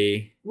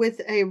a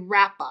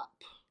wrap up.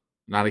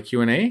 Not a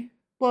Q&A?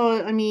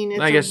 Well, I mean, it's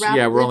I guess,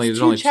 there's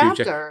only 2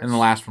 chapters. And the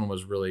last one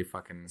was really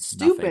fucking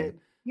stupid. Nothing.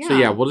 Yeah.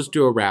 So we'll just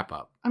do a wrap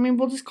up. I mean,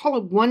 we'll just call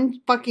it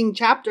one fucking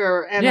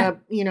chapter and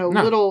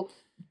little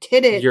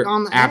tidbit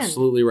on the end. You're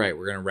absolutely right.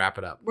 We're going to wrap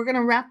it up. We're going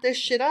to wrap this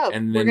shit up.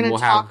 And then we're going to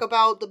talk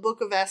about the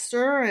book of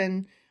Esther,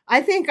 and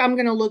I think I'm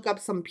going to look up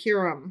some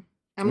Purim.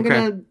 I'm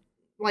going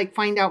to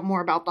find out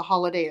more about the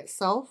holiday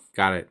itself.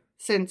 Got it.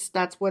 Since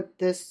that's what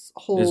this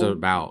whole is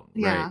about.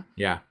 Yeah. Right.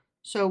 Yeah.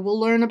 So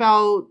we'll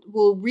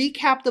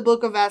recap the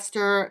book of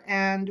Esther,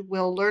 and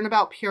we'll learn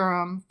about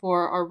Purim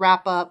for our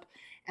wrap up.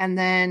 And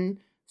then,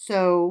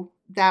 so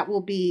that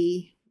will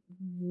be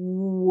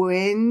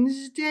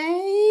Wednesday? ?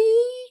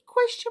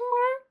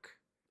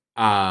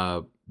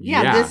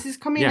 This is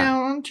coming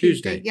out on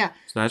Tuesday. Yeah.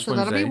 So that's so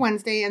Wednesday. That'll be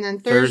Wednesday, and then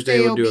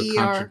Thursday will be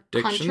our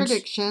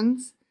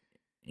Contradictions.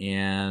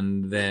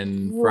 And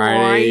then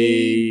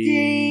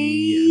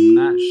Friday, I'm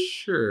not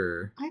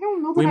sure. I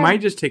don't know. We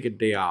might just take a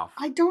day off.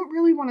 I don't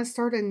really want to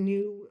start a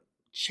new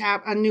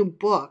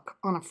book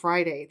on a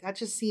Friday. That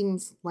just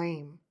seems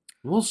lame.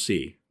 We'll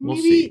see.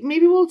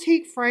 Maybe we'll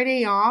take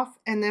Friday off,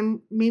 and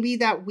then maybe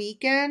that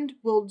weekend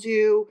we'll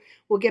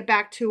get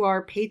back to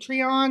our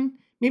Patreon.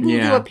 Maybe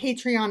we'll do a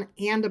Patreon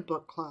and a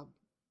book club.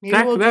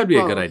 Maybe that'd be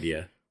a good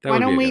idea. Why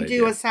don't we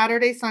do a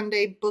Saturday,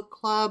 Sunday book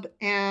club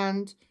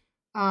and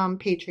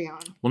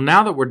Patreon? Well,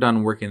 now that we're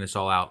done working this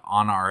all out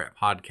on our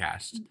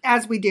podcast,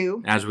 as we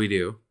do,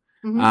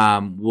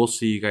 mm-hmm. We'll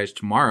see you guys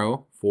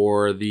tomorrow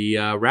for the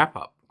wrap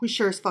up. We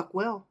sure as fuck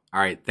will. All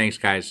right, thanks,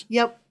 guys.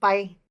 Yep.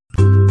 Bye.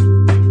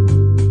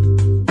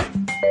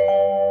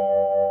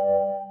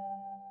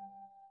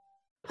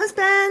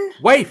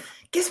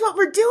 Wife. Guess what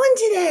we're doing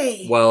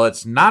today? Well,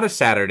 it's not a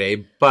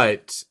Saturday,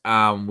 but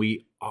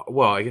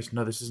I guess,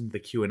 no, this isn't the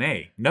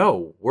Q&A.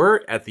 No,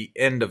 we're at the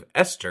end of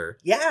Esther.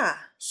 Yeah.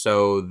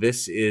 So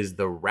this is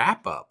the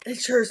wrap-up. It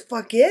sure as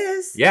fuck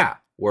is. Yeah,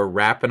 we're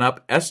wrapping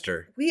up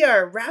Esther. We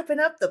are wrapping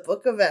up the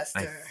book of Esther.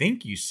 I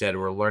think you said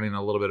we're learning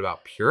a little bit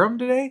about Purim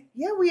today?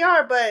 Yeah, we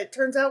are, but it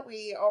turns out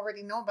we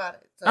already know about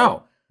it. So.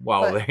 Oh,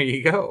 well, there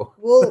you go.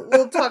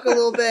 We'll talk a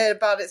little bit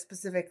about it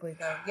specifically,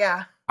 though.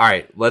 Yeah. All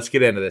right, let's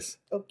get into this.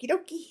 Okie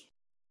dokie.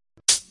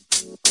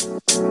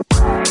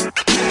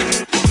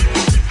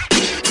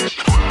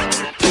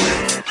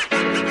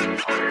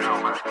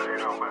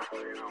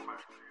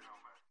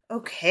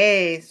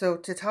 Okay, so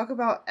to talk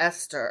about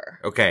Esther.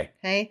 Okay.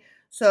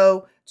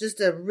 So just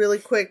a really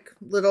quick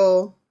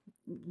little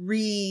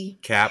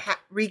recap.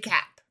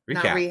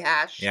 Not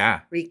rehash.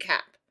 Yeah.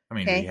 Recap. I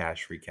mean,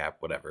 rehash, recap,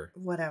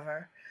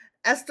 whatever.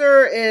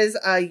 Esther is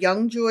a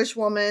young Jewish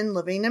woman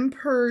living in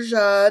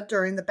Persia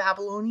during the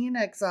Babylonian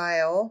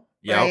exile.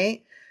 Yep.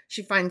 Right?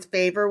 She finds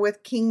favor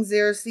with King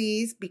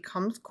Xerxes,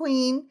 becomes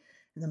queen,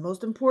 and the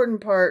most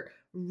important part,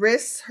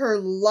 risks her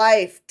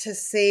life to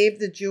save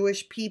the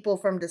Jewish people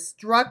from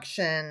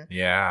destruction.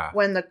 Yeah.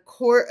 When the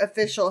court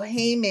official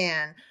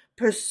Haman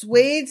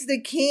persuades the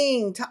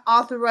king to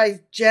authorize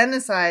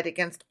genocide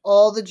against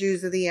all the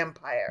Jews of the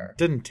empire.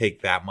 Didn't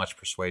take that much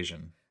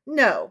persuasion.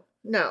 No,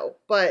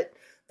 but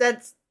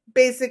that's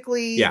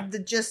basically the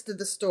gist of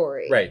the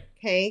story. Right.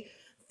 Okay.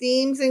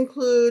 Themes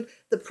include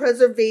the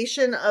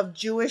preservation of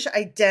Jewish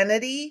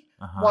identity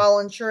while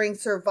ensuring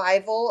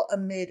survival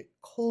amid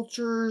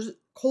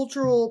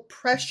cultural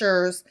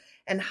pressures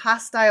and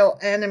hostile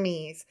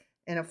enemies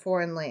in a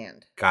foreign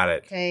land. Got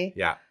it. Okay.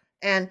 Yeah.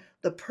 And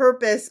the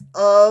purpose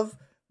of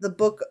the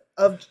book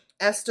of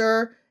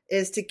Esther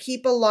is to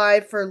keep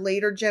alive for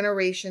later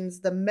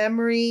generations the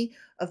memory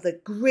of the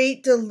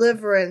great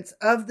deliverance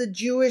of the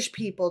Jewish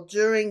people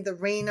during the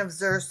reign of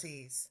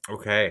Xerxes.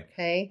 Okay.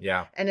 Okay.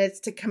 Yeah. And it's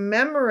to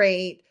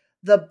commemorate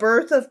the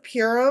birth of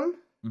Purim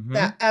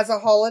that as a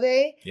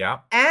holiday. Yeah.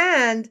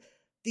 And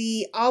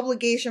the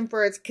obligation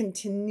for its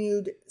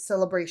continued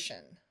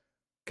celebration.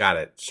 Got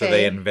it. So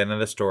they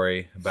invented a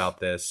story about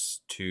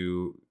this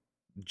to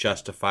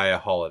justify a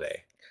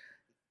holiday.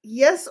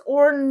 Yes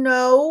or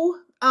no.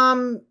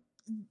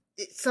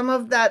 Some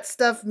of that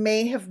stuff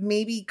may have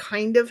maybe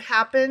kind of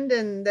happened,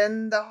 and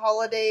then the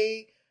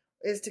holiday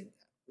is to...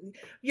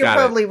 You're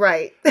probably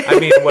right. I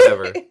mean,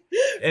 whatever.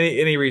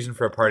 Any reason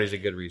for a party is a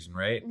good reason,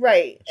 right?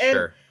 Right.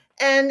 Sure.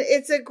 And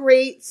it's a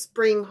great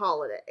spring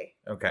holiday.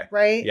 Okay.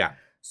 Right? Yeah.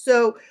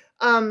 So,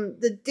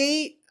 the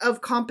date of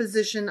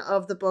composition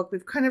of the book,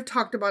 we've kind of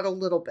talked about a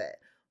little bit.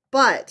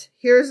 But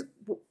here's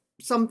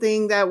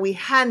something that we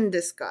hadn't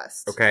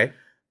discussed. Okay.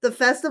 The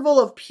festival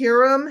of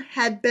Purim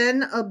had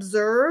been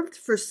observed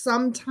for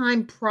some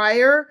time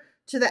prior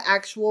to the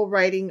actual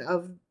writing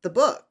of the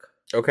book.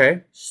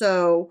 Okay.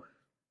 So,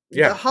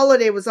 the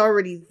holiday was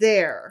already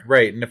there.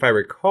 Right. And if I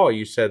recall,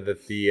 you said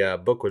that the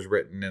book was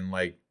written in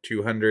like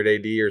 200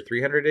 AD or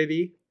 300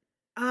 AD?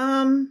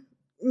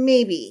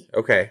 Maybe.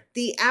 Okay.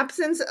 The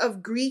absence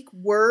of Greek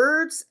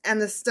words and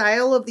the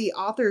style of the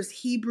author's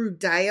Hebrew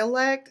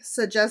dialect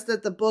suggest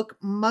that the book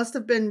must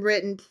have been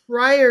written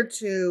prior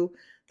to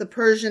the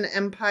Persian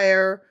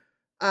Empire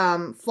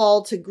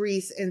fall to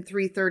Greece in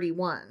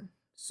 331.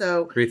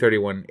 So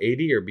 331 AD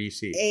or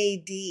BC?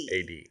 AD.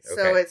 AD. Okay.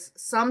 So it's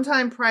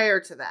sometime prior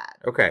to that.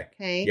 Okay.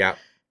 Okay. Yeah.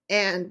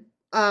 And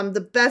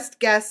the best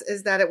guess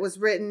is that it was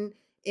written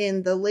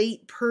in the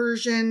late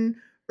Persian,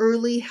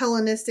 early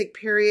Hellenistic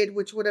period,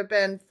 which would have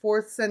been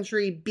 4th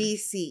century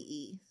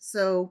BCE.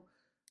 So,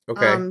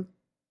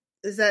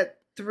 is that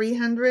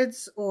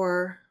 300s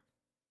or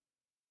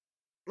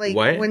like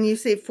what? When you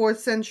say 4th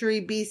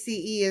century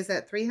BCE, is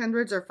that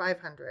 300s or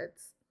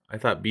 500s? I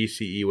thought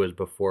BCE was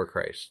before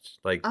Christ,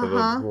 like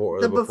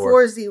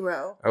before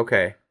zero.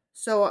 Okay.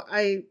 So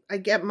I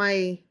get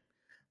my,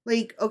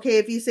 like, okay,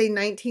 if you say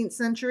 19th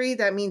century,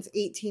 that means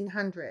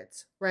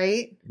 1800s,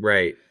 right?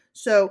 Right.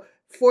 So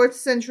 4th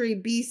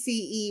century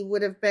BCE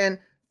would have been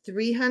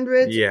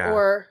 300s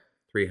or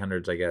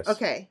 300s, I guess.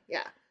 Okay,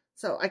 yeah.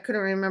 So I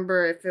couldn't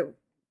remember if it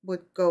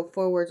would go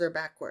forwards or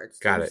backwards.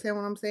 Got it. You understand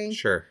what I'm saying?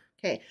 Sure.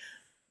 Okay.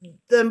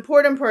 The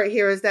important part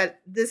here is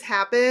that this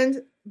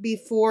happened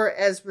before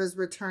Ezra's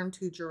return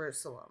to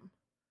Jerusalem.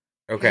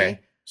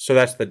 Okay. So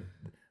that's the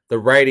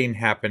writing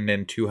happened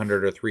in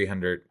 200 or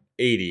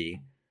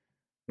 380,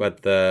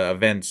 but the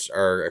events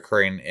are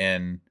occurring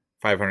in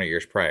 500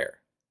 years prior.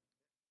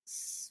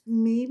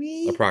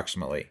 Maybe.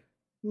 Approximately.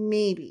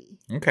 Maybe.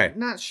 Okay.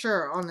 Not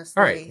sure,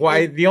 honestly. All right.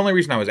 Well, the only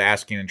reason I was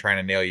asking and trying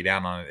to nail you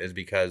down on it is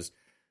because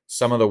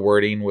some of the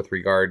wording with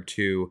regard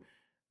to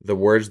the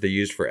words they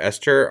used for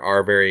Esther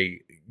are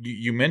very...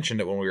 You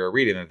mentioned it when we were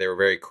reading that they were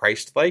very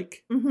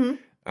Christ-like.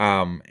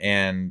 Mm-hmm.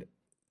 And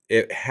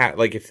it had,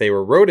 like, if they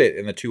wrote it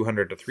in the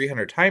 200 to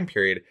 300 time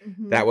period,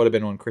 that would have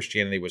been when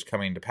Christianity was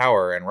coming to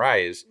power and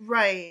rise.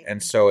 Right.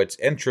 And so it's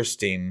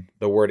interesting,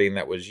 the wording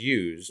that was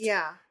used.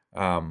 Yeah.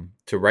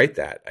 To write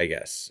that, I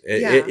guess.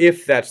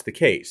 If that's the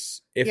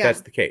case. If that's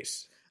the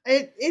case.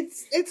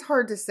 It's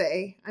hard to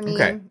say. I mean,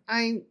 Okay.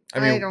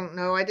 I don't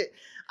know.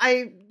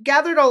 I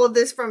gathered all of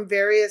this from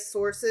various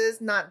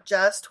sources, not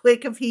just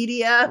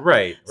Wikipedia.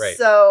 Right.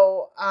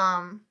 So,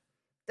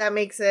 that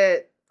makes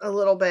it a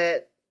little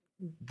bit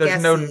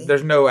guessy.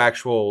 There's no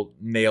actual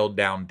nailed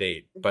down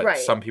date, but Right.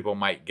 some people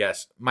might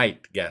guess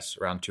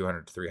around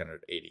 200 to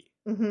 380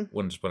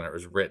 when it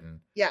was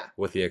written. Yeah.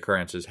 With the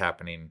occurrences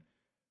happening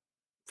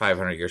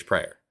 500 years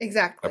prior.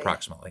 Exactly.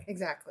 Approximately.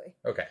 Exactly.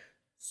 Okay.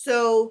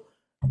 So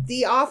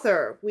the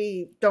author,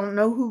 we don't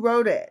know who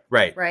wrote it.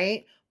 Right.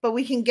 Right? But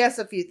we can guess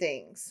a few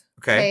things.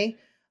 Okay.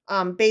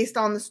 Based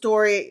on the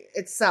story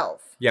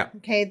itself. Yeah.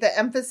 Okay. The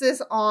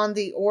emphasis on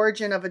the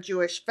origin of a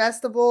Jewish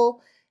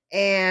festival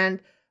and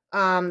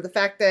the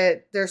fact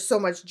that there's so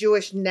much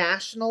Jewish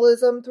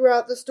nationalism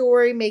throughout the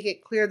story make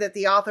it clear that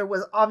the author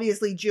was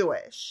obviously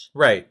Jewish.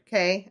 Right.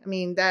 Okay. I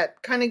mean,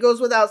 that kind of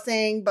goes without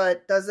saying,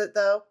 but does it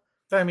though?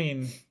 I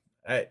mean,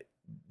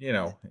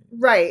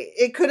 Right.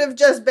 It could have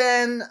just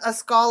been a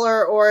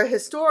scholar or a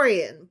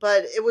historian,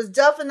 but it was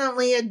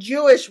definitely a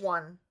Jewish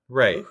one.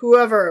 Right.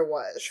 Whoever it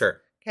was.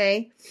 Sure.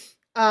 Okay.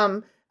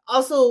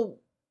 Also,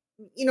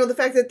 the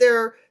fact that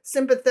they're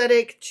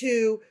sympathetic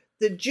to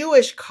the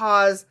Jewish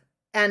cause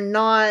and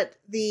not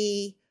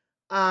the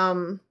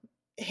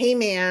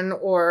Haman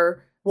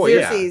or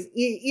Xerxes.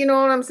 Yeah. You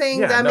know what I'm saying?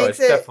 Yeah, that makes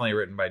it's definitely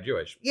written by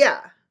Jewish.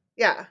 Yeah.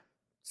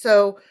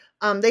 So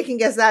they can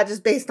guess that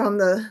just based on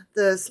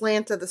the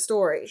slant of the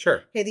story.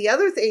 Sure. Okay, the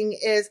other thing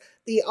is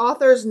the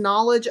author's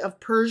knowledge of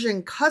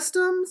Persian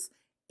customs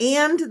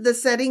and the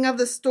setting of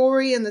the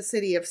story in the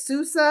city of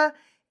Susa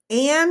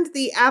and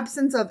the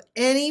absence of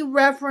any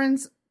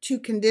reference to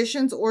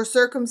conditions or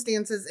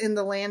circumstances in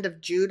the land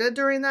of Judah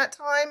during that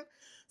time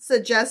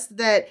suggests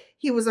that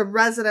he was a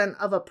resident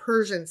of a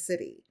Persian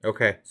city.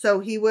 Okay. So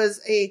he was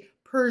a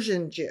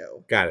Persian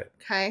Jew. Got it.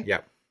 Okay.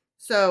 Yep.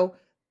 So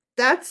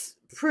that's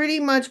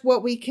pretty much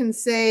what we can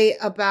say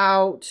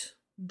about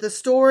the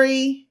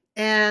story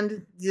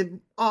and the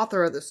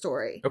author of the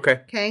story.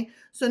 Okay. Okay.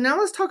 So now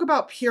let's talk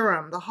about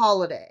Purim, the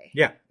holiday.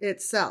 Yeah.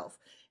 Itself.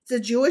 It's a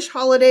Jewish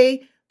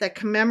holiday that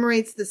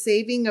commemorates the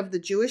saving of the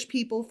Jewish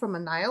people from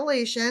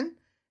annihilation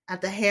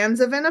at the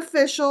hands of an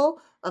official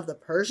of the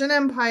Persian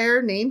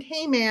Empire named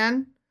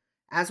Haman,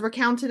 as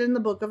recounted in the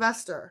book of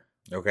Esther.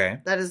 Okay.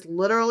 That is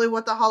literally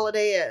what the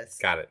holiday is.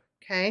 Got it.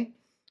 Okay.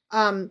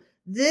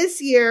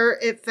 This year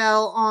it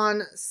fell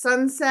on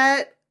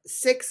sunset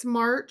 6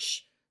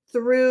 March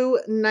through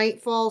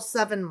nightfall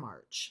 7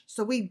 March.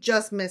 So we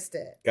just missed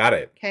it. Got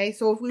it. Okay.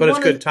 So if we But it's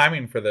good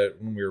timing for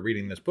when we were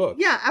reading this book.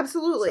 Yeah,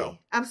 absolutely. So.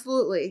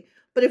 Absolutely.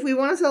 But if we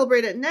want to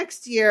celebrate it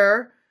next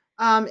year,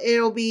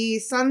 it'll be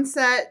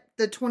sunset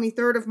the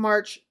 23rd of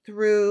March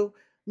through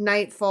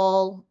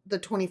nightfall the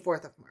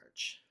 24th of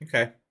March.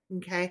 Okay.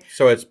 Okay.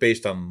 So it's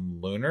based on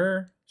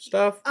lunar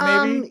stuff,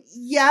 maybe?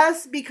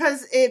 Yes,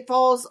 because it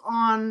falls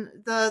on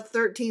the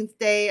 13th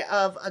day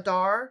of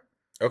Adar.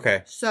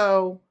 Okay.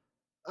 So.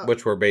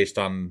 Which were based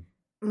on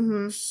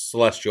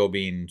celestial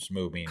beings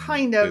moving.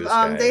 Kind of. through the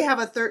sky. They have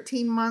a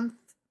 13-month.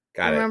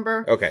 Got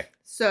remember? it. Okay.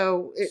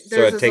 So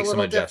it takes some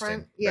adjusting.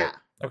 Different. Yeah.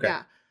 Right. Okay.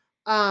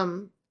 Yeah.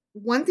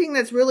 One thing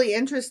that's really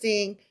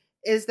interesting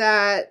is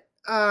that,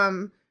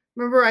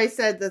 remember I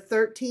said the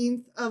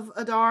 13th of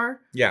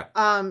Adar? Yeah.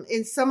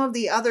 In some of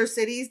the other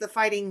cities, the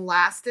fighting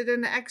lasted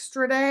an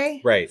extra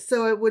day. Right.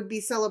 So it would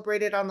be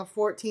celebrated on the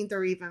 14th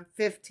or even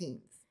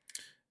 15th.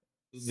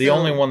 The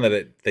only one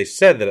that they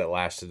said that it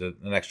lasted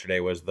an extra day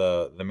was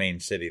the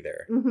main city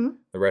there. Mm-hmm.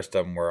 The rest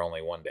of them were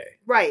only one day.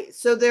 Right.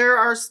 So there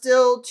are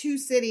still 2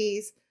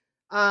 cities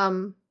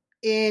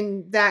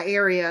in that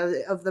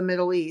area of the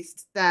Middle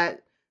East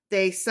that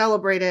they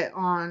celebrate it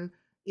on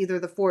either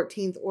the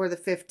 14th or the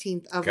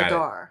 15th of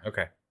Adar.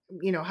 Okay.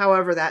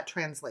 However that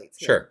translates.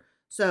 Here. Sure.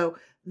 So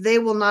they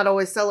will not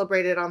always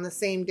celebrate it on the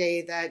same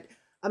day that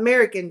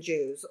American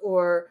Jews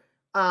or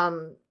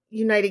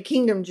United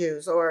Kingdom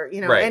Jews or,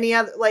 right. any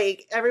other,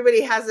 like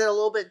everybody has it a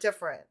little bit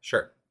different.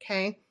 Sure.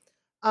 Okay.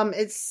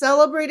 It's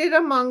celebrated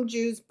among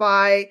Jews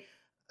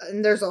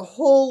and there's a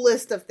whole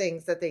list of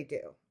things that they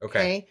do.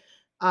 Okay.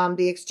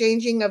 The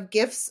exchanging of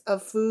gifts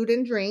of food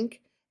and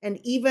drink, and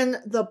even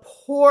the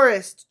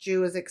poorest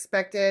Jew is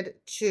expected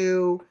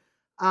to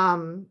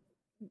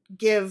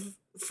give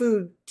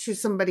food to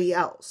somebody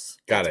else.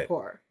 Got it.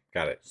 Poor.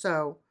 Got it.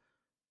 So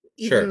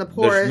even the There's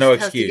poorest no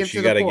has excuse. to give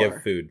You got to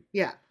give food.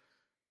 Yeah.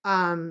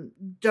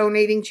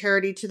 Donating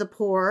charity to the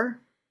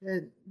poor.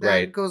 That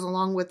right. goes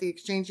along with the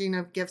exchanging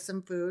of gifts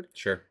and food.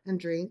 Sure. And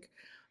drink.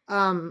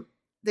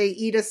 They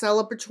eat a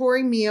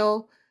celebratory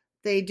meal.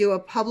 They do a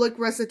public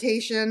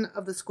recitation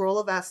of the Scroll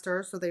of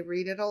Esther, so they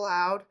read it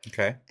aloud.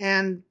 Okay.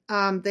 And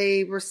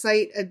they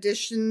recite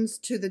additions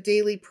to the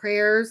daily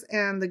prayers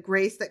and the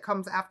grace that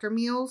comes after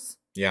meals.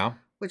 Yeah.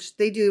 Which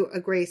they do a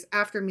grace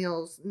after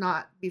meals,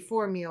 not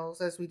before meals,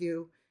 as we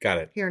do Got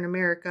it. here in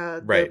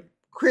America. Right. The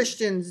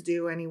Christians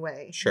do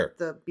anyway. Sure.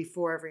 The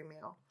before every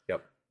meal.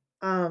 Yep.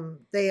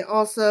 They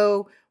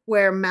also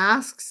wear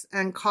masks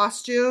and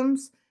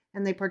costumes,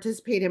 and they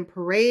participate in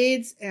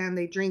parades, and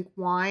they drink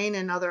wine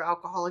and other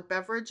alcoholic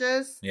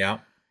beverages. Yeah.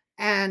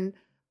 And,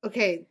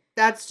 okay,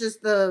 that's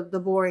just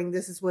the boring,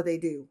 this is what they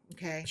do,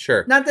 okay?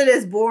 Sure. Not that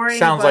it's boring,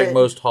 Sounds like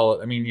most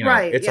holiday. I mean,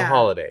 right, it's a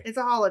holiday. It's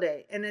a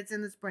holiday, and it's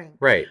in the spring.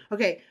 Right.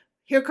 Okay,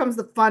 here comes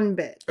the fun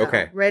bit. Though.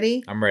 Okay.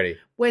 Ready? I'm ready.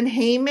 When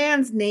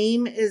Haman's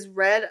name is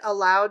read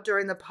aloud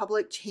during the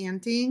public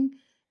chanting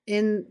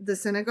in the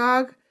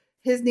synagogue,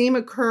 his name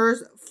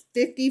occurs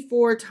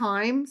 54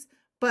 times,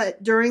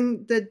 but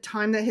during the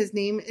time that his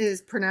name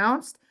is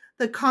pronounced,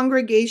 the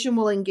congregation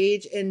will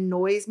engage in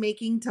noise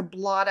making to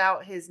blot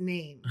out his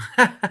name.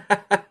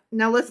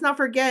 Now, let's not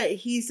forget,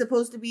 he's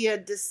supposed to be a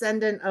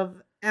descendant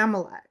of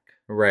Amalek.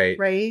 Right.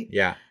 Right?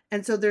 Yeah.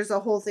 And so there's a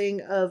whole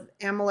thing of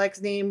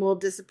Amalek's name will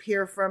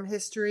disappear from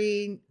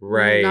history.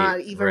 Right.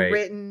 Not even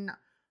written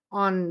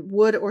on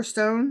wood or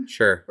stone.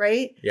 Sure.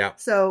 Right? Yeah.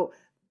 So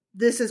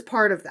this is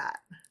part of that.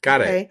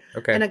 Got it.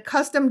 Okay. And a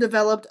custom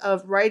developed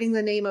of writing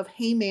the name of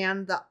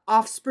Haman, the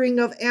offspring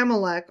of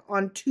Amalek,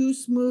 on 2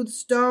 smooth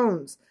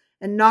stones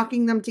and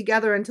knocking them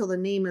together until the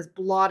name is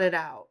blotted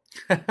out.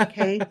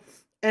 Okay.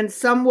 And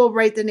some will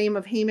write the name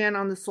of Haman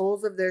on the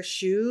soles of their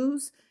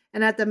shoes.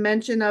 And at the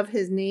mention of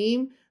his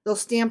name, they'll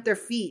stamp their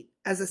feet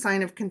as a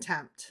sign of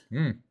contempt.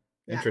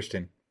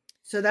 Interesting.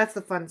 So that's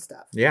the fun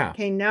stuff. Yeah.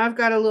 Okay, now I've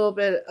got a little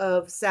bit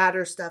of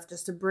sadder stuff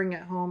just to bring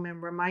it home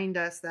and remind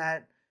us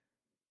that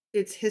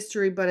it's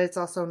history, but it's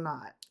also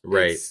not.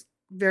 Right. It's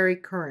very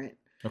current.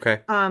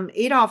 Okay.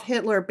 Adolf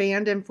Hitler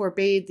banned and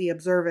forbade the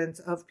observance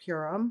of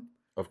Purim.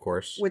 Of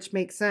course. Which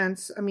makes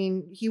sense. I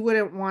mean, he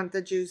wouldn't want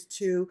the Jews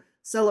to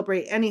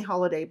celebrate any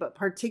holiday, but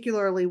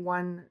particularly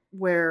one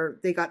where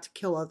they got to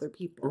kill other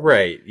people.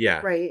 Right,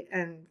 yeah. Right,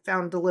 and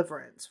found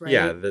deliverance, right?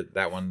 Yeah,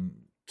 that one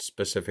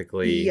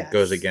specifically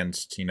goes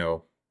against,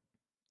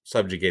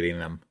 subjugating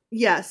them.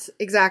 Yes,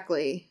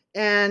 exactly.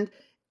 And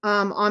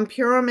on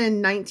Purim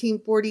in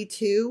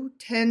 1942,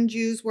 10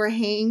 Jews were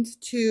hanged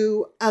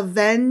to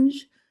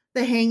avenge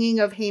the hanging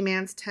of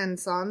Haman's 10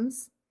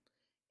 sons.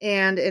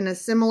 And in a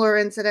similar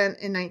incident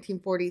in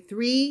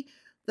 1943,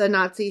 the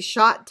Nazis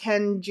shot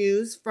 10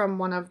 Jews from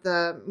one of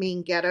the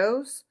main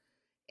ghettos.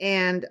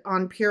 And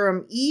on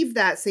Purim Eve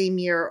that same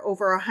year,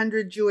 over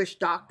 100 Jewish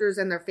doctors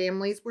and their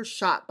families were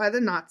shot by the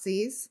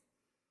Nazis.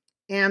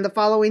 And the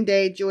following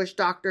day, Jewish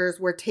doctors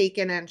were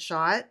taken and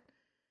shot.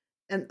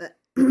 And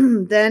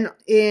then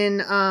in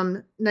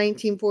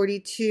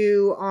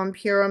 1942, on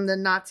Purim, the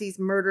Nazis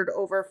murdered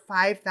over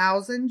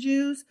 5,000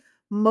 Jews,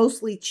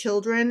 mostly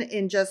children,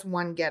 in just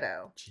one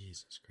ghetto.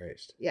 Jesus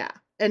Christ. Yeah.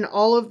 And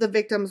all of the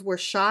victims were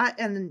shot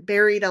and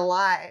buried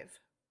alive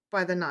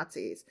by the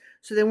Nazis.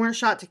 So they weren't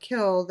shot to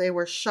kill, they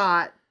were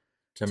shot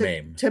to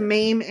maim. To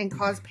maim and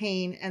cause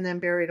pain and then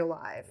buried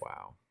alive.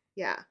 Wow.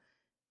 Yeah.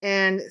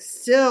 And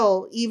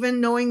still, even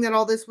knowing that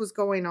all this was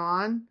going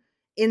on,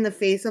 in the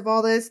face of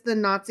all this, the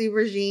Nazi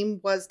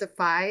regime was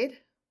defied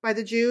by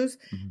the Jews.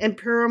 Mm-hmm. And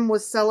Purim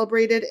was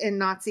celebrated in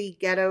Nazi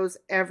ghettos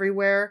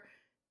everywhere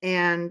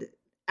and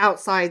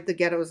outside the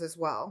ghettos as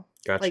well.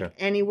 Gotcha. Like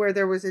anywhere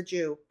there was a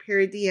Jew,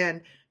 period, the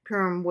end.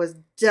 Purim was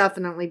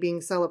definitely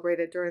being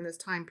celebrated during this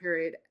time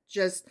period.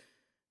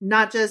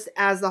 Not just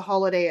as the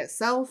holiday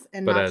itself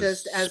and but not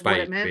just as spite, what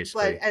it meant,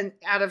 basically. but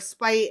out of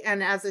spite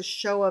and as a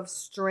show of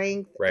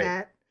strength,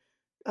 right.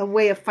 A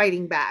way of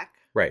fighting back.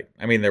 Right.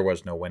 I mean, there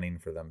was no winning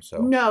for them, so.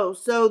 No,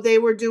 so they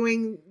were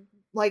doing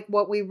like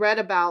what we read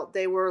about.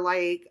 They were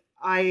like,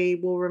 I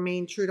will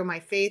remain true to my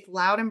faith,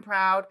 loud and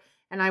proud,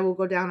 and I will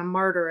go down a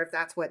martyr if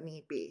that's what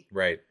need be.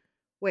 Right.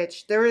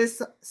 Which there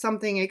is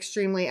something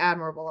extremely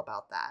admirable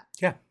about that.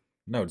 Yeah.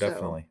 No,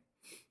 definitely.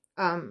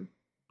 So,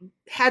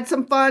 had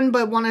some fun,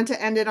 but wanted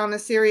to end it on a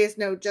serious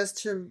note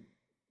just to,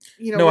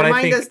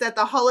 remind us that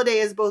the holiday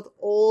is both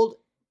old,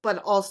 but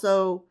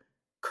also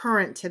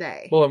current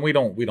today. Well, and we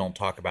don't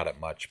talk about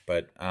it much,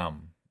 but,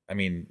 I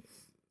mean,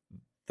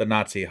 the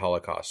Nazi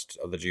Holocaust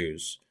of the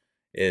Jews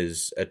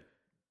is a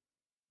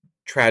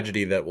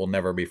tragedy that will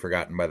never be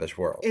forgotten by this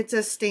world. It's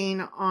a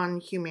stain on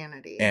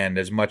humanity. And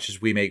as much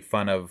as we make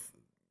fun of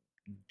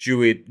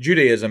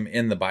Judaism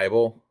in the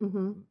Bible,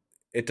 mm-hmm.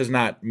 it does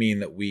not mean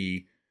that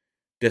we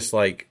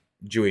dislike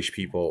Jewish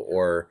people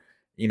or,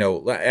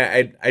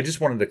 I just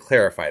wanted to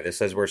clarify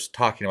this as we're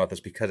talking about this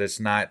because it's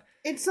not,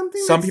 it's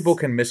something some people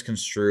can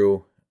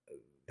misconstrue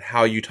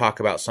how you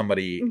talk about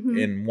somebody mm-hmm.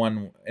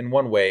 in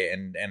one way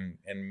and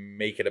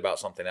make it about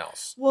something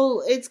else.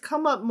 Well, it's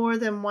come up more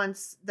than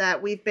once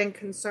that we've been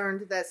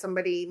concerned that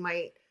somebody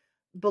might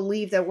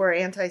believe that we're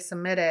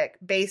anti-Semitic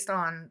based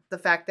on the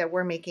fact that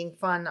we're making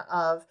fun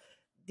of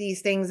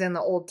these things in the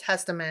Old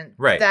Testament.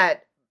 Right.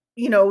 That,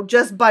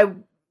 just by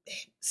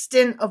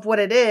stint of what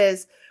it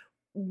is,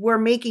 we're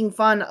making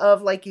fun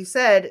of, like you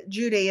said,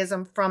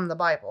 Judaism from the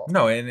Bible.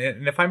 No,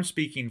 and if I'm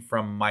speaking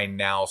from my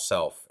now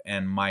self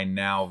and my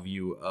now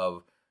view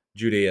of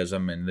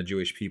Judaism and the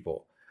Jewish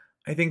people,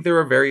 I think they're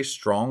a very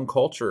strong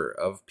culture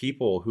of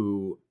people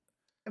who...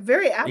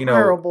 Very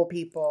admirable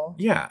people.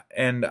 Yeah,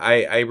 and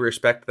I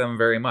respect them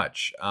very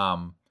much.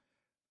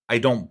 I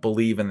don't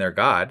believe in their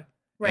God,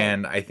 right.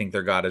 And I think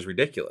their God is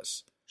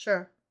ridiculous.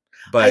 Sure.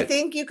 But I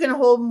think you can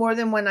hold more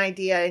than one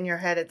idea in your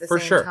head at the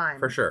same time.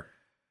 For sure.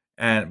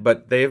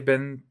 But they have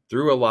been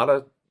through a lot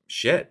of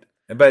shit.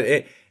 But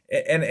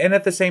and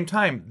at the same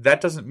time,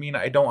 that doesn't mean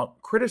I don't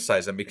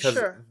criticize them, because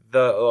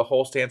the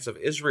whole stance of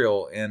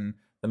Israel in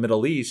the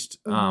Middle East,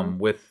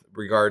 with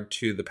regard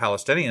to the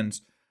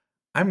Palestinians,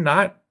 I'm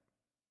not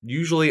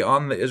usually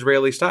on the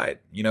Israeli side.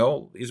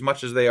 As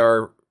much as they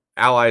are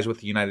allies with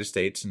the United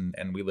States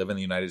and we live in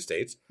the United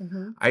States,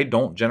 I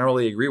don't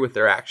generally agree with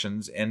their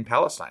actions in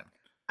Palestine.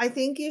 I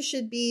think you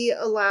should be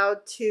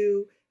allowed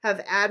to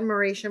have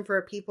admiration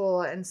for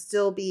people and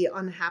still be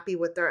unhappy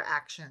with their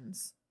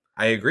actions.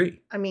 I agree.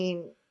 I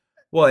mean...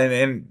 Well,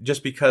 and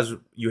just because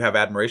you have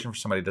admiration for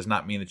somebody does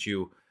not mean that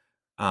you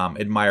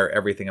admire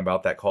everything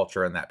about that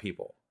culture and that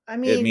people. I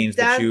mean... It means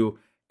that you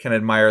can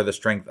admire the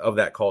strength of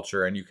that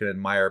culture and you can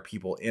admire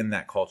people in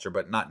that culture,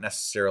 but not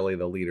necessarily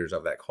the leaders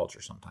of that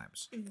culture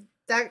sometimes.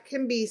 That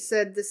can be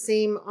said the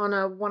same on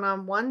a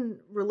one-on-one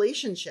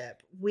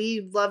relationship.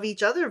 We love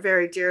each other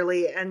very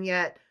dearly, and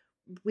yet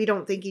we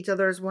don't think each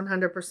other is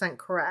 100%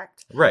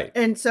 correct. Right.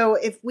 And so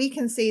if we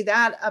can say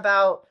that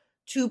about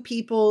two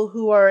people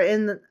who are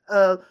in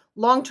a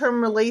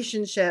long-term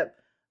relationship,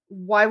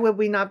 why would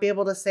we not be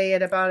able to say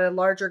it about a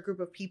larger group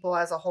of people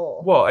as a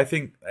whole? Well, I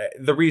think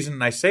the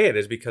reason I say it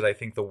is because I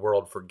think the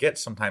world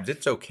forgets sometimes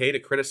it's okay to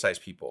criticize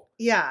people.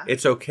 Yeah.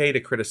 It's okay to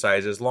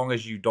criticize as long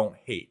as you don't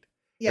hate.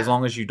 Yeah. As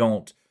long as you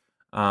don't,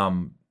 I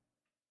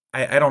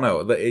don't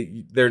know.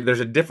 There's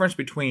a difference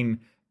between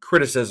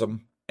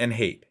criticism and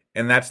hate.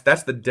 And that's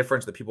the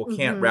difference that people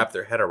can't wrap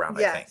their head around,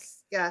 I think.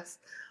 Yes.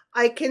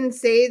 I can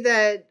say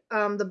that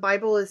the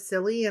Bible is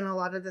silly and a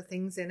lot of the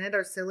things in it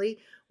are silly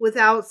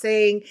without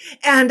saying,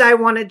 and I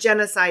want to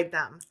genocide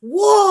them.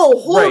 Whoa,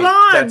 hold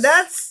on.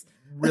 That's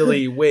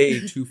really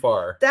way too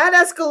far. That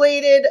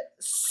escalated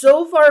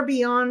so far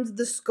beyond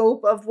the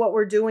scope of what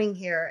we're doing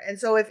here. And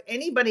so if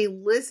anybody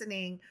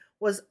listening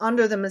was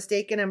under the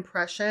mistaken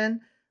impression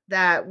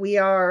that we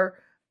are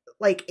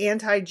like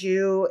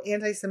anti-Jew,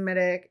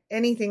 anti-Semitic,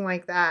 anything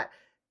like that,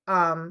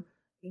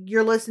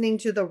 you're listening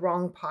to the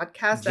wrong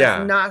podcast.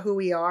 That's not who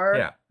we are.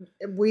 Yeah.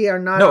 We are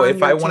not. No,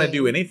 if I want to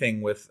do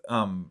anything with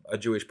a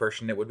Jewish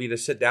person, it would be to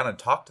sit down and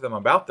talk to them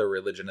about their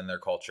religion and their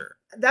culture.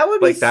 That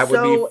would be that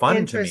so would be fun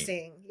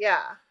interesting. To me.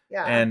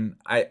 Yeah. And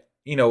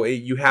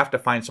you have to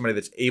find somebody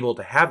that's able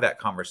to have that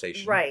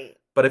conversation. Right.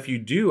 But if you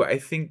do, I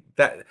think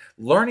that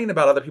learning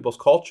about other people's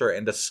culture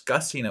and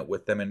discussing it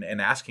with them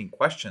and asking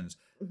questions,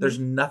 there's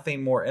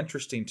nothing more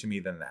interesting to me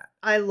than that.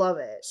 I love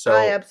it. So,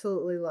 I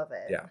absolutely love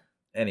it. Yeah.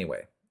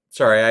 Anyway,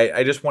 sorry,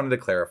 I just wanted to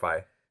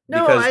clarify.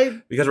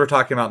 No, because we're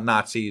talking about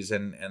Nazis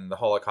and the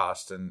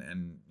Holocaust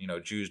and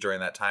Jews during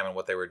that time and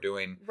what they were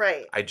doing.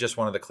 Right. I just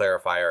wanted to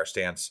clarify our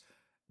stance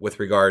with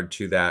regard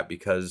to that,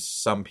 because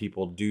some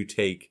people do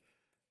take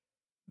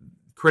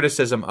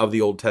criticism of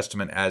the Old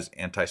Testament as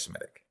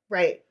anti-Semitic.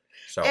 Right.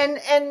 So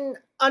and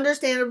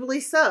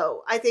understandably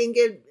so. I think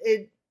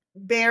it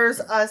bears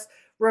us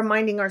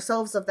reminding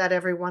ourselves of that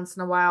every once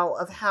in a while,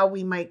 of how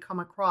we might come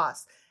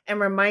across, and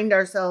remind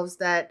ourselves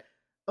that,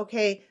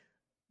 okay,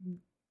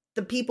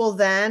 the people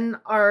then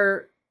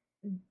are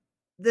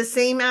the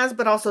same as,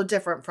 but also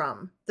different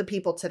from the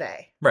people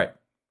today. Right.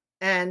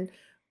 And,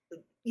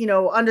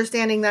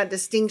 understanding that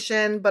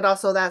distinction, but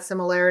also that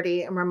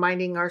similarity, and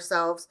reminding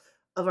ourselves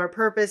of our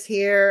purpose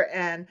here,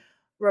 and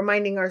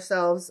reminding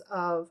ourselves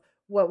of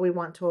what we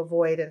want to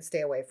avoid and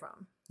stay away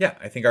from. Yeah,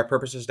 I think our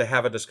purpose is to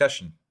have a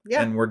discussion.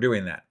 Yeah. And we're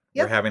doing that.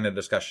 Yep. We're having a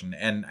discussion.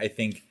 And I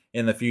think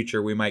in the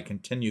future, we might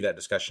continue that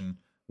discussion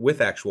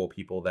with actual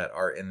people that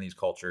are in these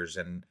cultures.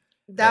 And,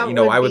 that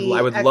I would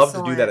love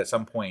to do that at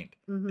some point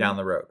down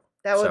the road.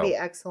 That would be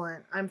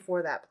excellent. I'm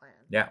for that plan.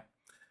 Yeah.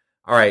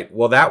 All right.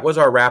 Well, that was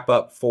our wrap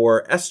up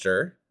for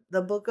Esther.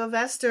 The book of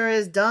Esther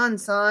is done,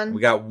 son.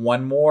 We got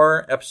one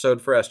more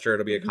episode for Esther.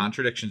 It'll be a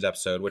Contradictions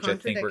episode, which I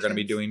think we're going to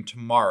be doing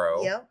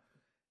tomorrow. Yep.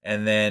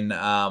 And then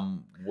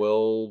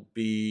we'll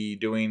be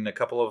doing a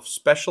couple of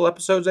special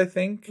episodes, I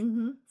think,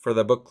 for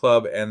the book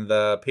club and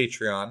the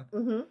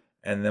Patreon.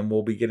 And then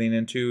we'll be getting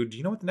into, do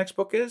you know what the next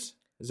book is?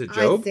 Is it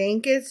Job? I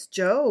think it's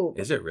Job.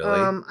 Is it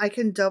really? I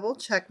can double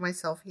check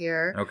myself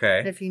here. Okay.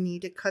 And if you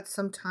need to cut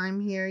some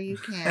time here, you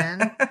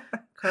can.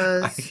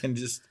 Cause I can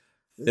just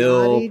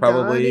fill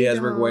probably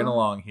as we're going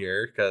along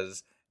here,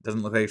 because it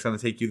doesn't look like it's going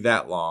to take you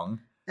that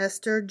long.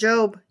 Esther,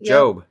 Job. Yep.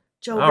 Job.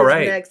 Job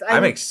is next.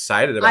 I'm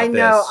excited about this. I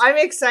know. I'm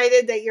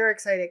excited that you're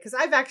excited, because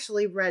I've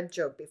actually read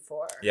Job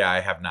before. Yeah,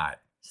 I have not.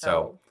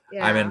 So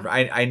yeah.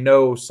 I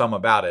know some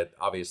about it,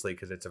 obviously,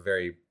 because it's a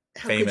very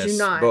famous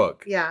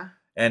book. Yeah.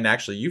 And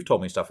actually, you've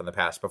told me stuff in the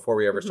past before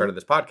we ever started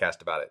this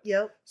podcast about it.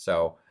 Yep.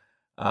 So,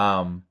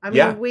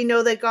 we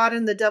know that God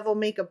and the devil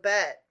make a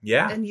bet.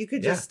 Yeah. And you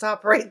could just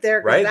stop right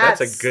there. Right?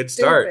 That's a good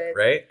start,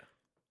 right?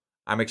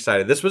 I'm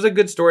excited. This was a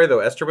good story, though.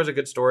 Esther was a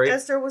good story.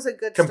 Esther was a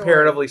good story.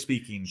 Comparatively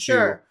speaking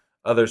to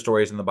other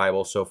stories in the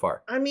Bible so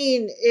far. I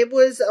mean, it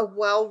was a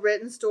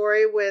well-written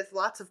story with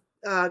lots of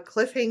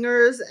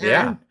cliffhangers.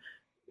 And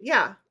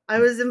yeah, I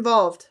was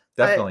involved.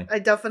 Definitely. I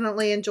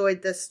definitely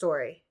enjoyed this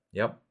story.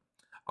 Yep.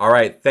 All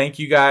right. Thank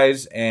you,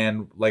 guys.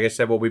 And like I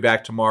said, we'll be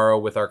back tomorrow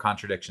with our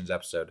Contradictions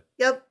episode.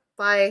 Yep.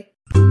 Bye.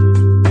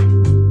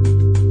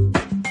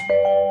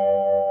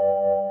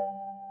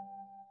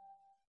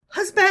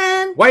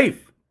 Husband.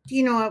 Wife. Do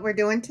you know what we're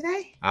doing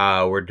today?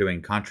 We're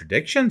doing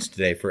Contradictions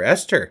today for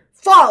Esther.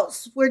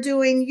 False. We're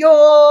doing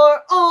You're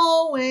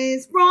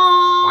Always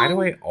Wrong. Why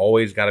do I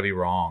always got to be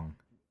wrong?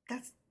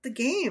 That's the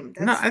game.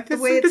 That's No,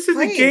 the way it's this is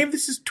played. a game.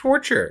 This is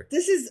torture.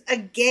 This is a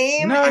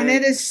game, No, and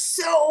it is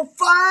so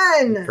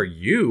fun. For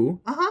you?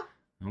 Uh-huh.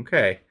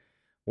 Okay.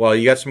 Well,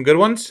 you got some good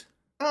ones?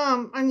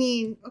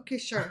 Okay,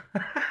 sure.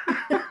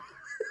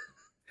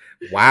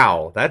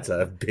 Wow, that's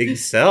a big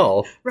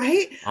sell.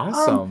 Right?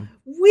 Awesome.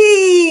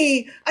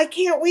 I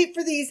can't wait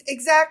for these.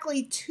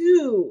 Exactly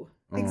two.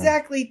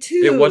 Exactly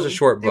two. It was a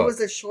short book. It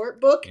was a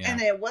short book, Yeah.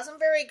 and it wasn't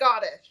very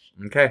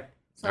goddish. Okay.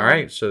 So- All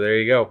right, so there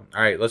you go.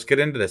 All right, let's get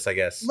into this, I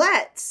guess.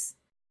 Let's.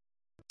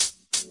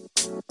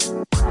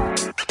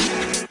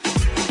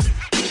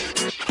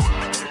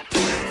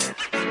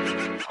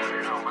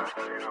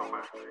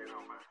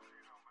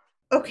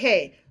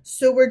 Okay,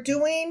 so we're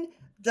doing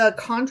the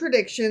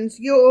Contradictions.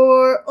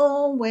 You're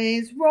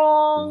always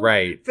wrong.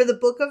 Right. For the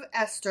book of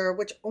Esther,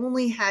 which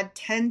only had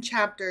 10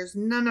 chapters,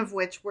 none of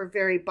which were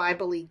very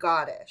Bible-y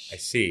goddish. I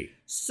see.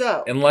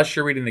 So. Unless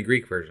you're reading the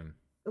Greek version.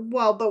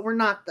 Well, but we're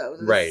not, though.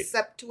 The Right.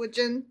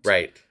 Septuagint.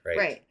 Right.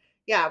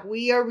 Yeah,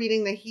 we are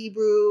reading the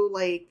Hebrew,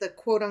 like the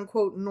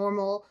quote-unquote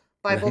normal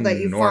Bible that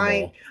you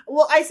find.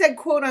 Well, I said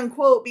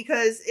quote-unquote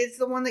because it's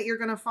the one that you're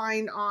going to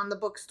find on the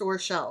bookstore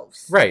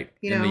shelves. Right,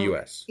 You in know? the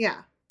U.S.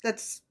 Yeah,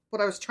 that's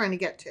what I was trying to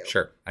get to.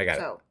 Sure, I got it.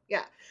 So,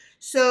 yeah.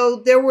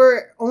 So there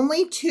were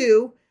only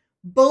two,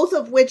 both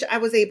of which I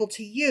was able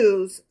to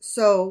use,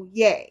 so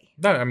yay.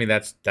 No, I mean,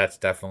 that's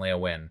definitely a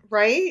win.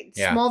 Right?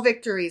 Yeah. Small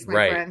victories,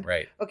 my friend.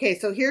 Right. Okay,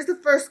 so here's the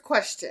first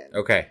question.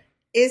 Okay.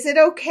 Is it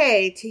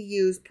okay to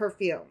use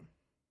perfume?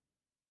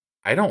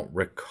 I don't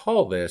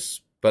recall this,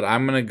 but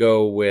I'm going to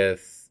go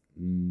with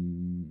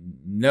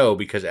no,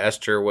 because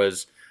Esther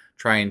was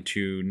trying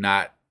to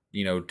not,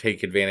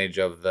 take advantage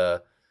of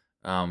the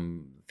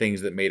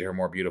things that made her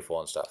more beautiful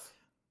and stuff.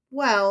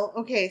 Well,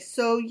 okay,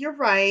 so you're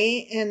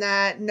right in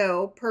that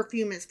no,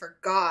 perfume is for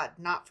God,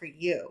 not for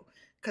you.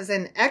 Because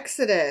in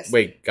Exodus...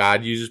 Wait,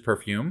 God uses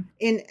perfume?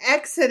 In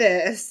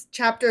Exodus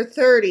chapter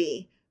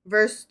 30,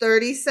 verse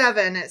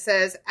 37, it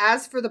says,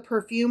 As for the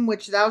perfume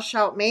which thou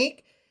shalt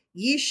make,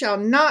 ye shall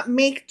not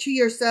make to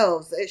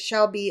yourselves. It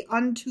shall be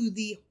unto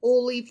thee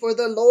holy for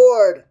the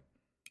Lord.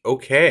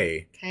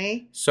 Okay.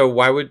 Okay? So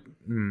why would...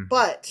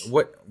 But...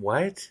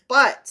 What?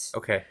 But...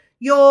 Okay.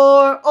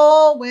 You're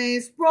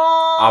always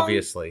wrong.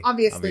 Obviously.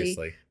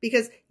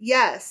 Because,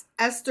 yes,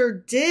 Esther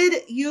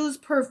did use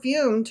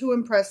perfume to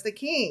impress the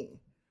king.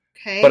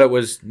 Okay? But it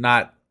was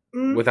not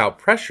without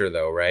pressure,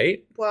 though,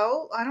 right?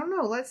 Well, I don't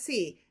know. Let's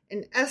see.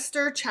 In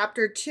Esther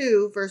chapter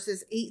 2,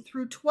 verses 8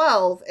 through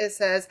 12, it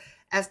says,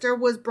 Esther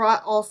was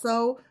brought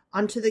also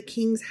unto the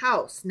king's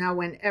house. Now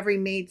when every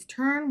maid's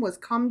turn was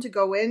come to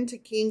go in to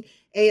King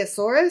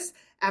Ahasuerus,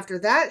 after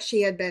that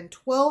she had been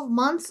 12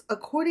 months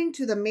according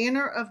to the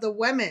manner of the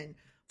women,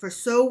 for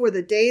so were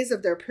the days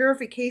of their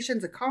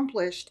purifications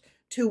accomplished,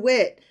 to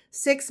wit,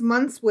 6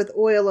 months with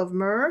oil of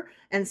myrrh,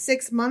 and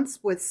 6 months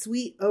with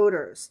sweet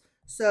odors.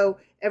 So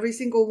every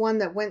single one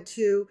that went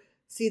to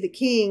see the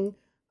king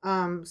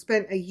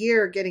spent a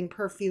year getting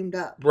perfumed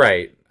up.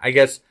 Right. I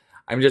guess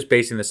I'm just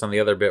basing this on the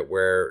other bit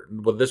where,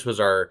 well, this was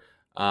our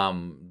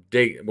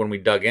when we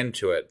dug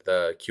into it,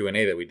 the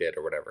Q&A that we did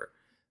or whatever.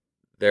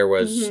 There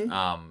was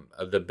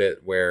the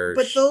bit where...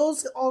 But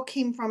those all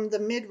came from the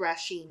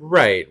Midrashim.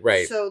 Right.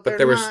 So but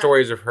there were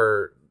stories of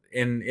her,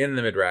 in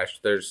the Midrash,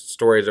 there's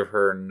stories of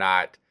her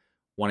not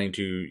wanting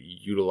to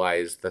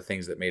utilize the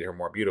things that made her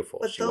more beautiful.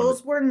 But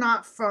those were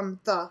not from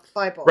the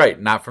Bible. Right,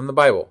 not from the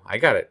Bible. I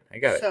got it.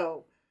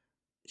 So,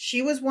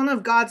 she was one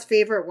of God's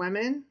favorite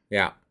women.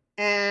 Yeah.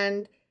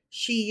 And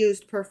she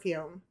used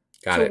perfume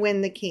to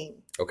win the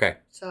king. Okay.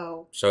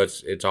 So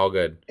it's all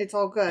good. It's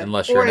all good.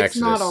 Unless you're in Exodus.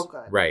 It's not all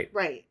good.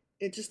 Right.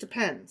 It just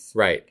depends.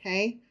 Right.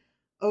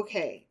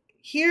 Okay.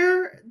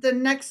 Here, the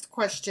next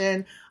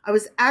question I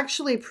was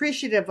actually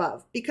appreciative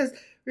of, because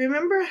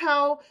remember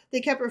how they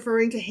kept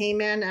referring to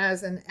Haman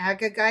as an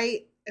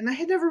Agagite? And I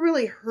had never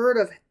really heard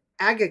of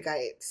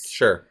Agagites.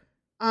 Sure.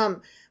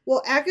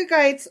 Well,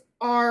 Agagites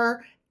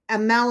are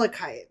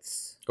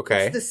Amalekites.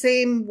 Okay. It's the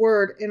same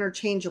word,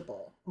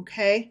 interchangeable.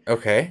 Okay.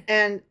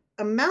 And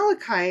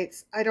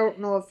Amalekites, I don't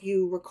know if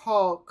you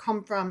recall,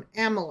 come from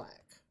Amalek.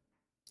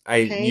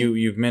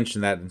 You've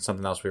mentioned that in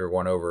something else we were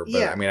going over,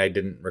 but I mean, I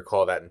didn't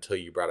recall that until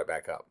you brought it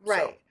back up.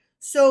 Right.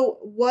 So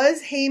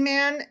was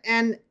Haman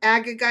an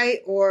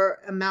Agagite or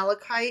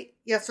Amalekite?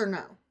 Yes or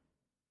no?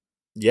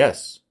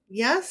 Yes.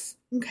 Yes?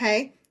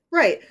 Okay.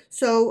 Right.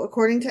 So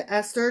according to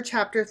Esther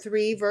chapter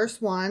 3,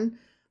 verse 1,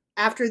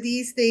 after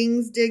these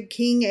things did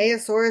King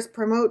Ahasuerus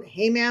promote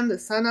Haman, the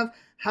son of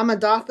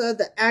Hammedatha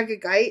the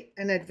Agagite,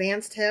 and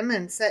advanced him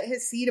and set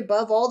his seat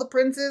above all the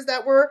princes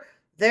that were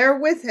there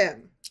with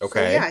him.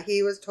 Okay. So,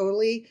 he was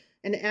totally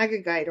an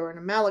Agagite or an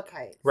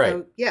Amalekite. Right.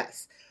 So,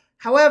 yes.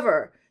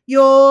 However,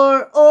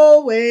 you're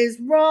always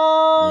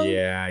wrong.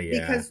 Yeah.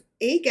 Because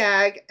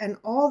Agag and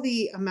all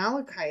the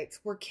Amalekites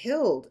were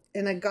killed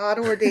in a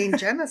God-ordained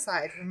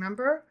genocide,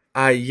 remember?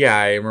 Yeah,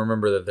 I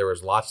remember that there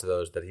was lots of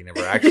those that he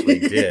never actually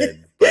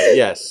did. But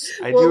yes,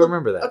 I do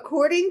remember that.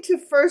 According to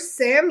 1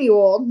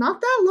 Samuel,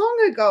 not that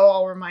long ago,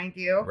 I'll remind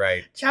you.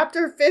 Right.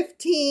 Chapter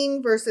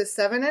 15, verses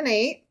 7 and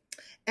 8.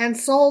 And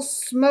Saul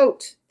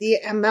smote the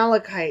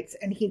Amalekites,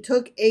 and he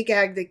took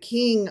Agag, the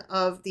king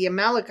of the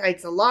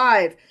Amalekites,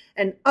 alive,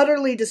 and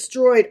utterly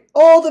destroyed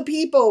all the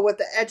people with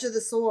the edge of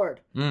the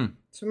sword. Mm.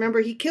 So remember,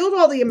 he killed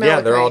all the Amalekites.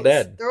 Yeah, they're all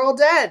dead. They're all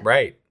dead.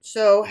 Right.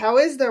 So how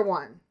is there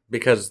one?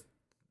 Because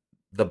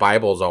the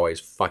Bible's always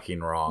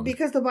fucking wrong.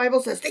 Because the Bible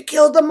says they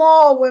killed them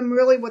all, when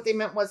really what they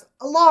meant was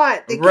a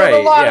lot. They killed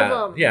a lot of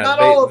them. Yeah, not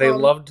all of them. They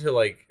love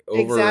to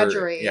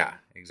exaggerate. Yeah,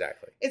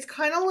 exactly. It's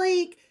kind of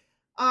like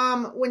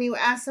when you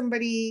ask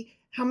somebody,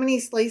 how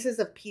many slices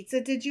of pizza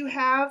did you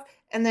have?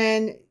 And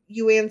then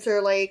you answer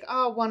like,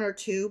 1 or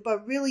 2,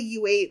 but really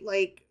you ate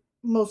like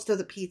most of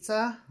the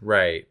pizza.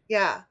 Right.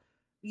 Yeah.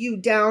 You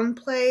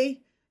downplay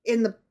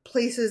in the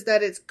places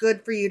that it's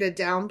good for you to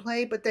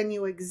downplay, but then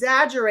you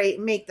exaggerate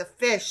and make the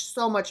fish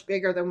so much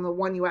bigger than the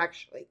one you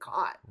actually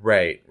caught.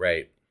 Right,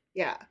 right.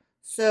 Yeah.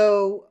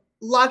 So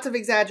lots of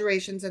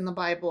exaggerations in the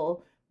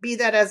Bible. Be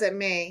that as it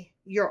may,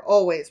 you're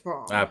always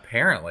wrong.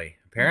 Apparently.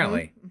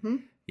 Mm-hmm.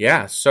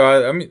 Yeah.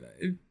 So, I mean,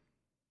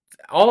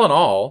 all in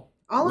all,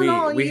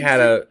 we had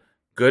a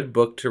good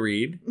book to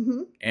read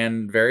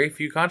and very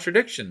few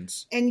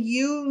contradictions. And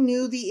you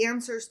knew the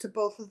answers to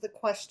both of the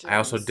questions. I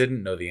also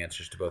didn't know the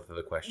answers to both of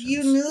the questions.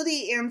 You knew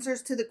the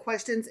answers to the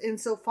questions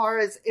insofar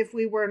as if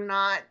we were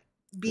not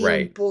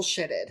being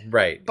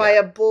bullshitted by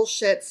a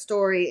bullshit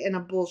story in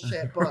a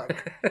bullshit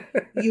book.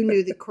 You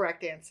knew the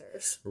correct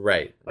answers.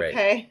 Right.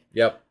 Okay?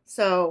 Yep.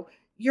 So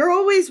you're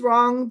always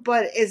wrong,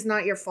 but it's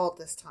not your fault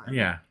this time.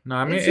 Yeah. No,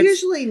 I mean, it's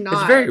usually not.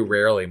 It's very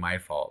rarely my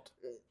fault.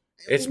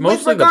 It's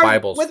mostly the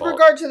Bible's fault. With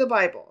regard to the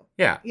Bible.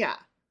 Yeah. Yeah.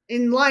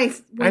 In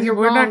life,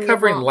 we're not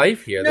covering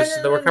life here.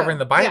 We're covering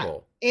the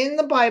Bible. Yeah. In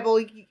the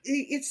Bible,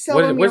 it's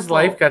seldom what's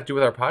life got to do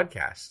with our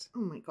podcast?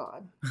 Oh my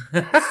God.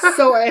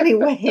 So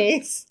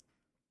anyways.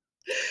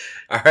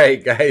 All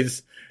right,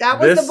 guys. That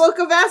was the book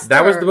of Esther.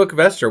 That was the book of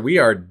Esther. We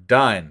are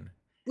done.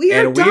 We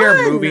are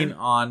moving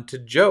on to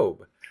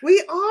Job.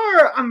 We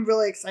are. I'm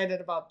really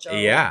excited about Job.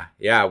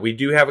 Yeah. We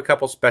do have a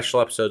couple special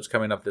episodes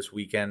coming up this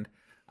weekend.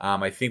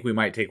 I think we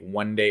might take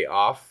one day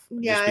off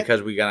just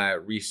because we're going to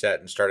reset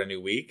and start a new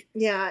week.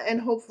 Yeah,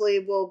 and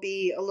hopefully we'll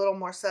be a little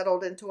more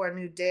settled into our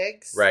new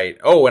digs. Right.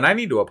 Oh, and I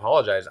need to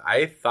apologize.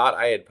 I thought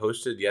I had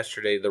posted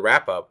yesterday the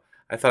wrap-up.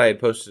 I thought I had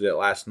posted it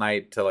last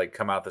night to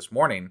come out this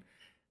morning.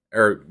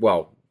 Or,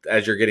 well,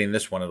 as you're getting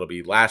this one, it'll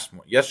be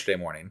yesterday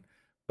morning.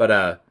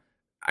 But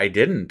I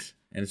didn't.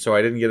 And so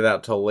I didn't get it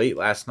out till late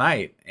last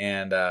night.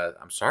 And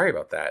I'm sorry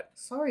about that.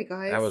 Sorry,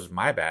 guys. That was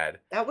my bad.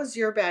 That was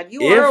your bad.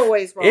 You are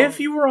always wrong. If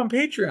you were on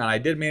Patreon, I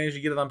did manage to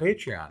get it on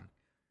Patreon.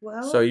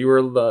 Well. So you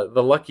were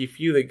the lucky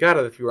few that got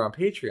it if you were on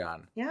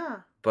Patreon. Yeah.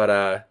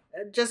 But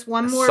just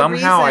one more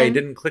somehow reason. I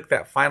didn't click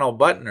that final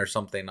button or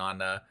something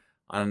on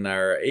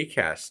our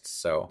Acast.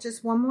 So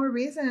just one more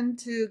reason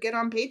to get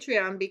on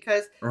Patreon,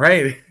 because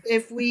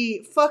if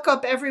we fuck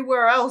up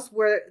everywhere else,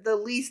 we're the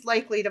least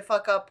likely to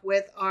fuck up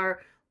with our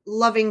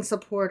loving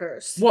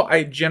supporters. Well,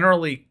 I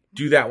generally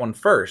do that one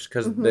first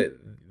because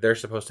they're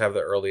supposed to have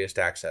the earliest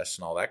access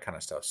and all that kind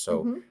of stuff.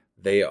 So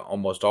they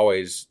almost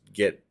always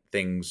get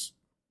things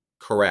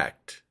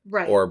correct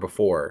or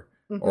before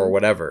or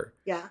whatever.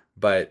 Yeah.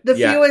 But the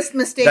fewest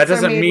mistakes that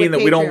doesn't are made mean with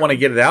that we don't Patreon. want to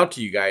get it out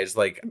to you guys.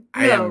 I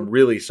am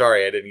really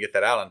sorry I didn't get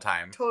that out on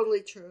time.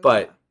 Totally true.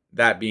 But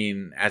that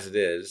being as it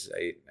is,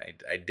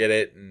 I did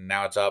it and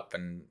now it's up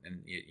and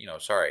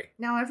sorry.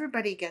 Now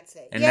everybody gets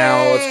it. And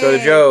now let's go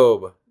to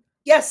Job.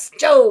 Yes,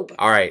 Job.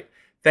 All right.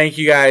 Thank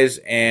you guys,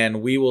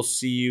 and we will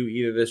see you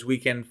either this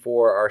weekend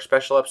for our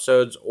special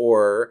episodes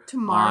or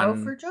tomorrow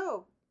for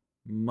Job.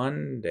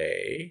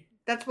 Monday.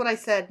 That's what I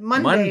said.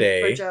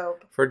 Monday for Job.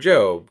 For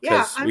Job,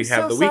 because yeah, we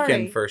have the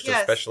weekend first of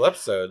special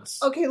episodes.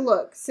 Okay,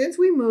 look, since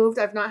we moved,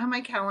 I've not had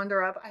my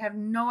calendar up. I have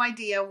no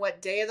idea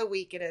what day of the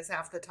week it is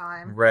half the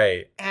time.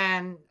 Right.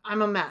 And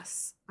I'm a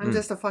mess. I'm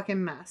just a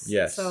fucking mess.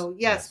 Yes. So,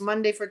 yes,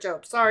 Monday for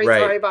Job. Sorry,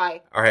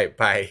 bye. All right,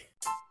 bye.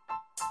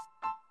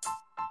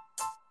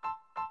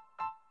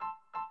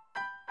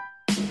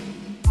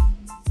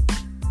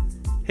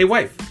 Hey,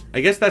 wife,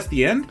 I guess that's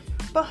the end?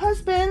 But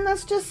husband,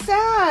 that's just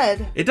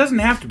sad. It doesn't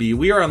have to be.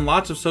 We are on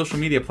lots of social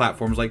media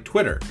platforms like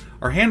Twitter.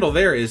 Our handle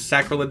there is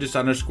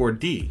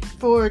sacrilegious_D.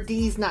 For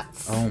D's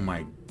nuts. Oh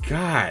my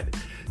God.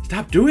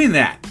 Stop doing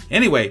that.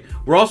 Anyway,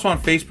 we're also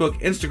on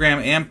Facebook,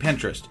 Instagram, and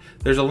Pinterest.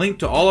 There's a link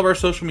to all of our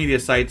social media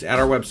sites at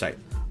our website.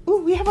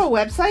 Ooh, we have a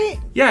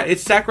website? Yeah,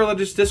 it's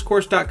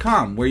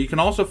sacrilegiousdiscourse.com, where you can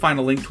also find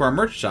a link to our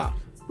merch shop.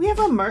 We have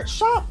a merch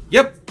shop?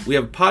 Yep, we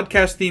have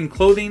podcast-themed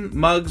clothing,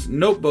 mugs,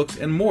 notebooks,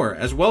 and more,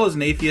 as well as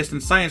an atheist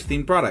and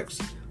science-themed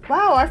products.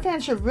 Wow, our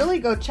fans should really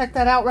go check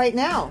that out right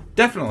now.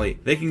 Definitely.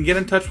 They can get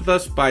in touch with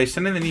us by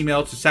sending an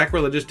email to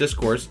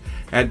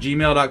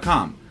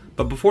sacrilegiousdiscourse@gmail.com.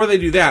 But before they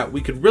do that,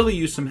 we could really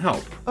use some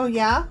help. Oh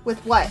yeah?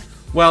 With what?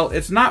 Well,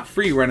 it's not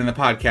free running the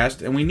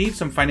podcast, and we need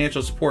some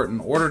financial support in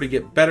order to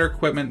get better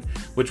equipment,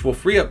 which will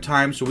free up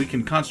time so we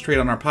can concentrate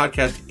on our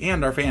podcast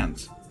and our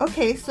fans.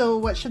 Okay, so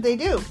what should they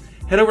do?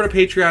 Head over to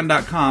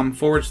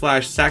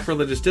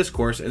patreon.com/sacrilegious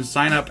discourse and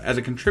sign up as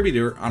a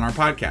contributor on our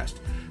podcast.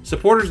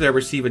 Supporters there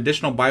receive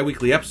additional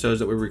bi-weekly episodes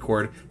that we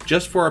record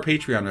just for our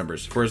Patreon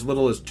members for as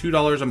little as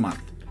 $2 a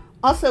month.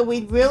 Also,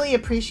 we'd really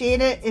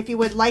appreciate it if you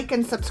would like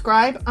and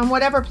subscribe on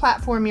whatever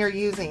platform you're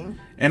using.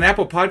 And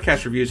Apple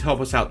Podcast reviews help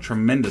us out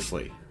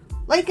tremendously.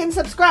 Like and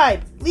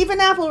subscribe. Leave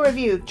an Apple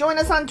review. Join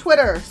us on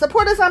Twitter.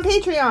 Support us on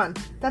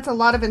Patreon. That's a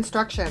lot of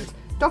instructions.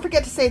 Don't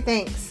forget to say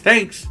thanks.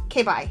 Thanks.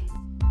 Okay, bye.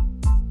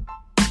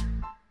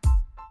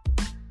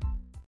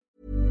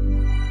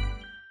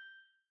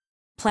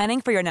 Planning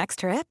for your next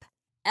trip?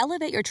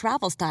 Elevate your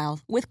travel style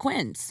with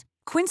Quince.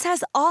 Quince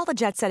has all the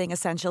jet-setting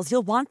essentials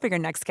you'll want for your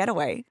next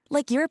getaway,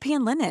 like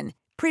European linen,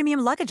 premium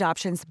luggage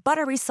options,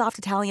 buttery soft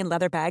Italian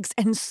leather bags,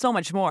 and so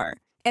much more.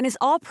 And is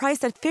all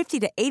priced at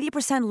 50 to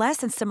 80% less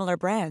than similar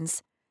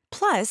brands.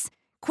 Plus,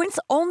 Quince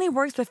only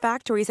works with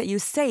factories that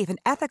use safe and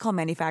ethical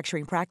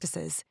manufacturing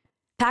practices.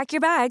 Pack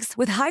your bags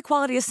with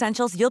high-quality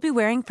essentials you'll be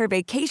wearing for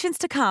vacations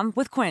to come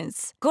with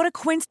Quince. Go to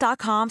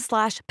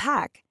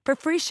quince.com/pack for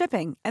free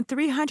shipping and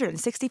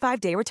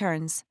 365-day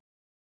returns.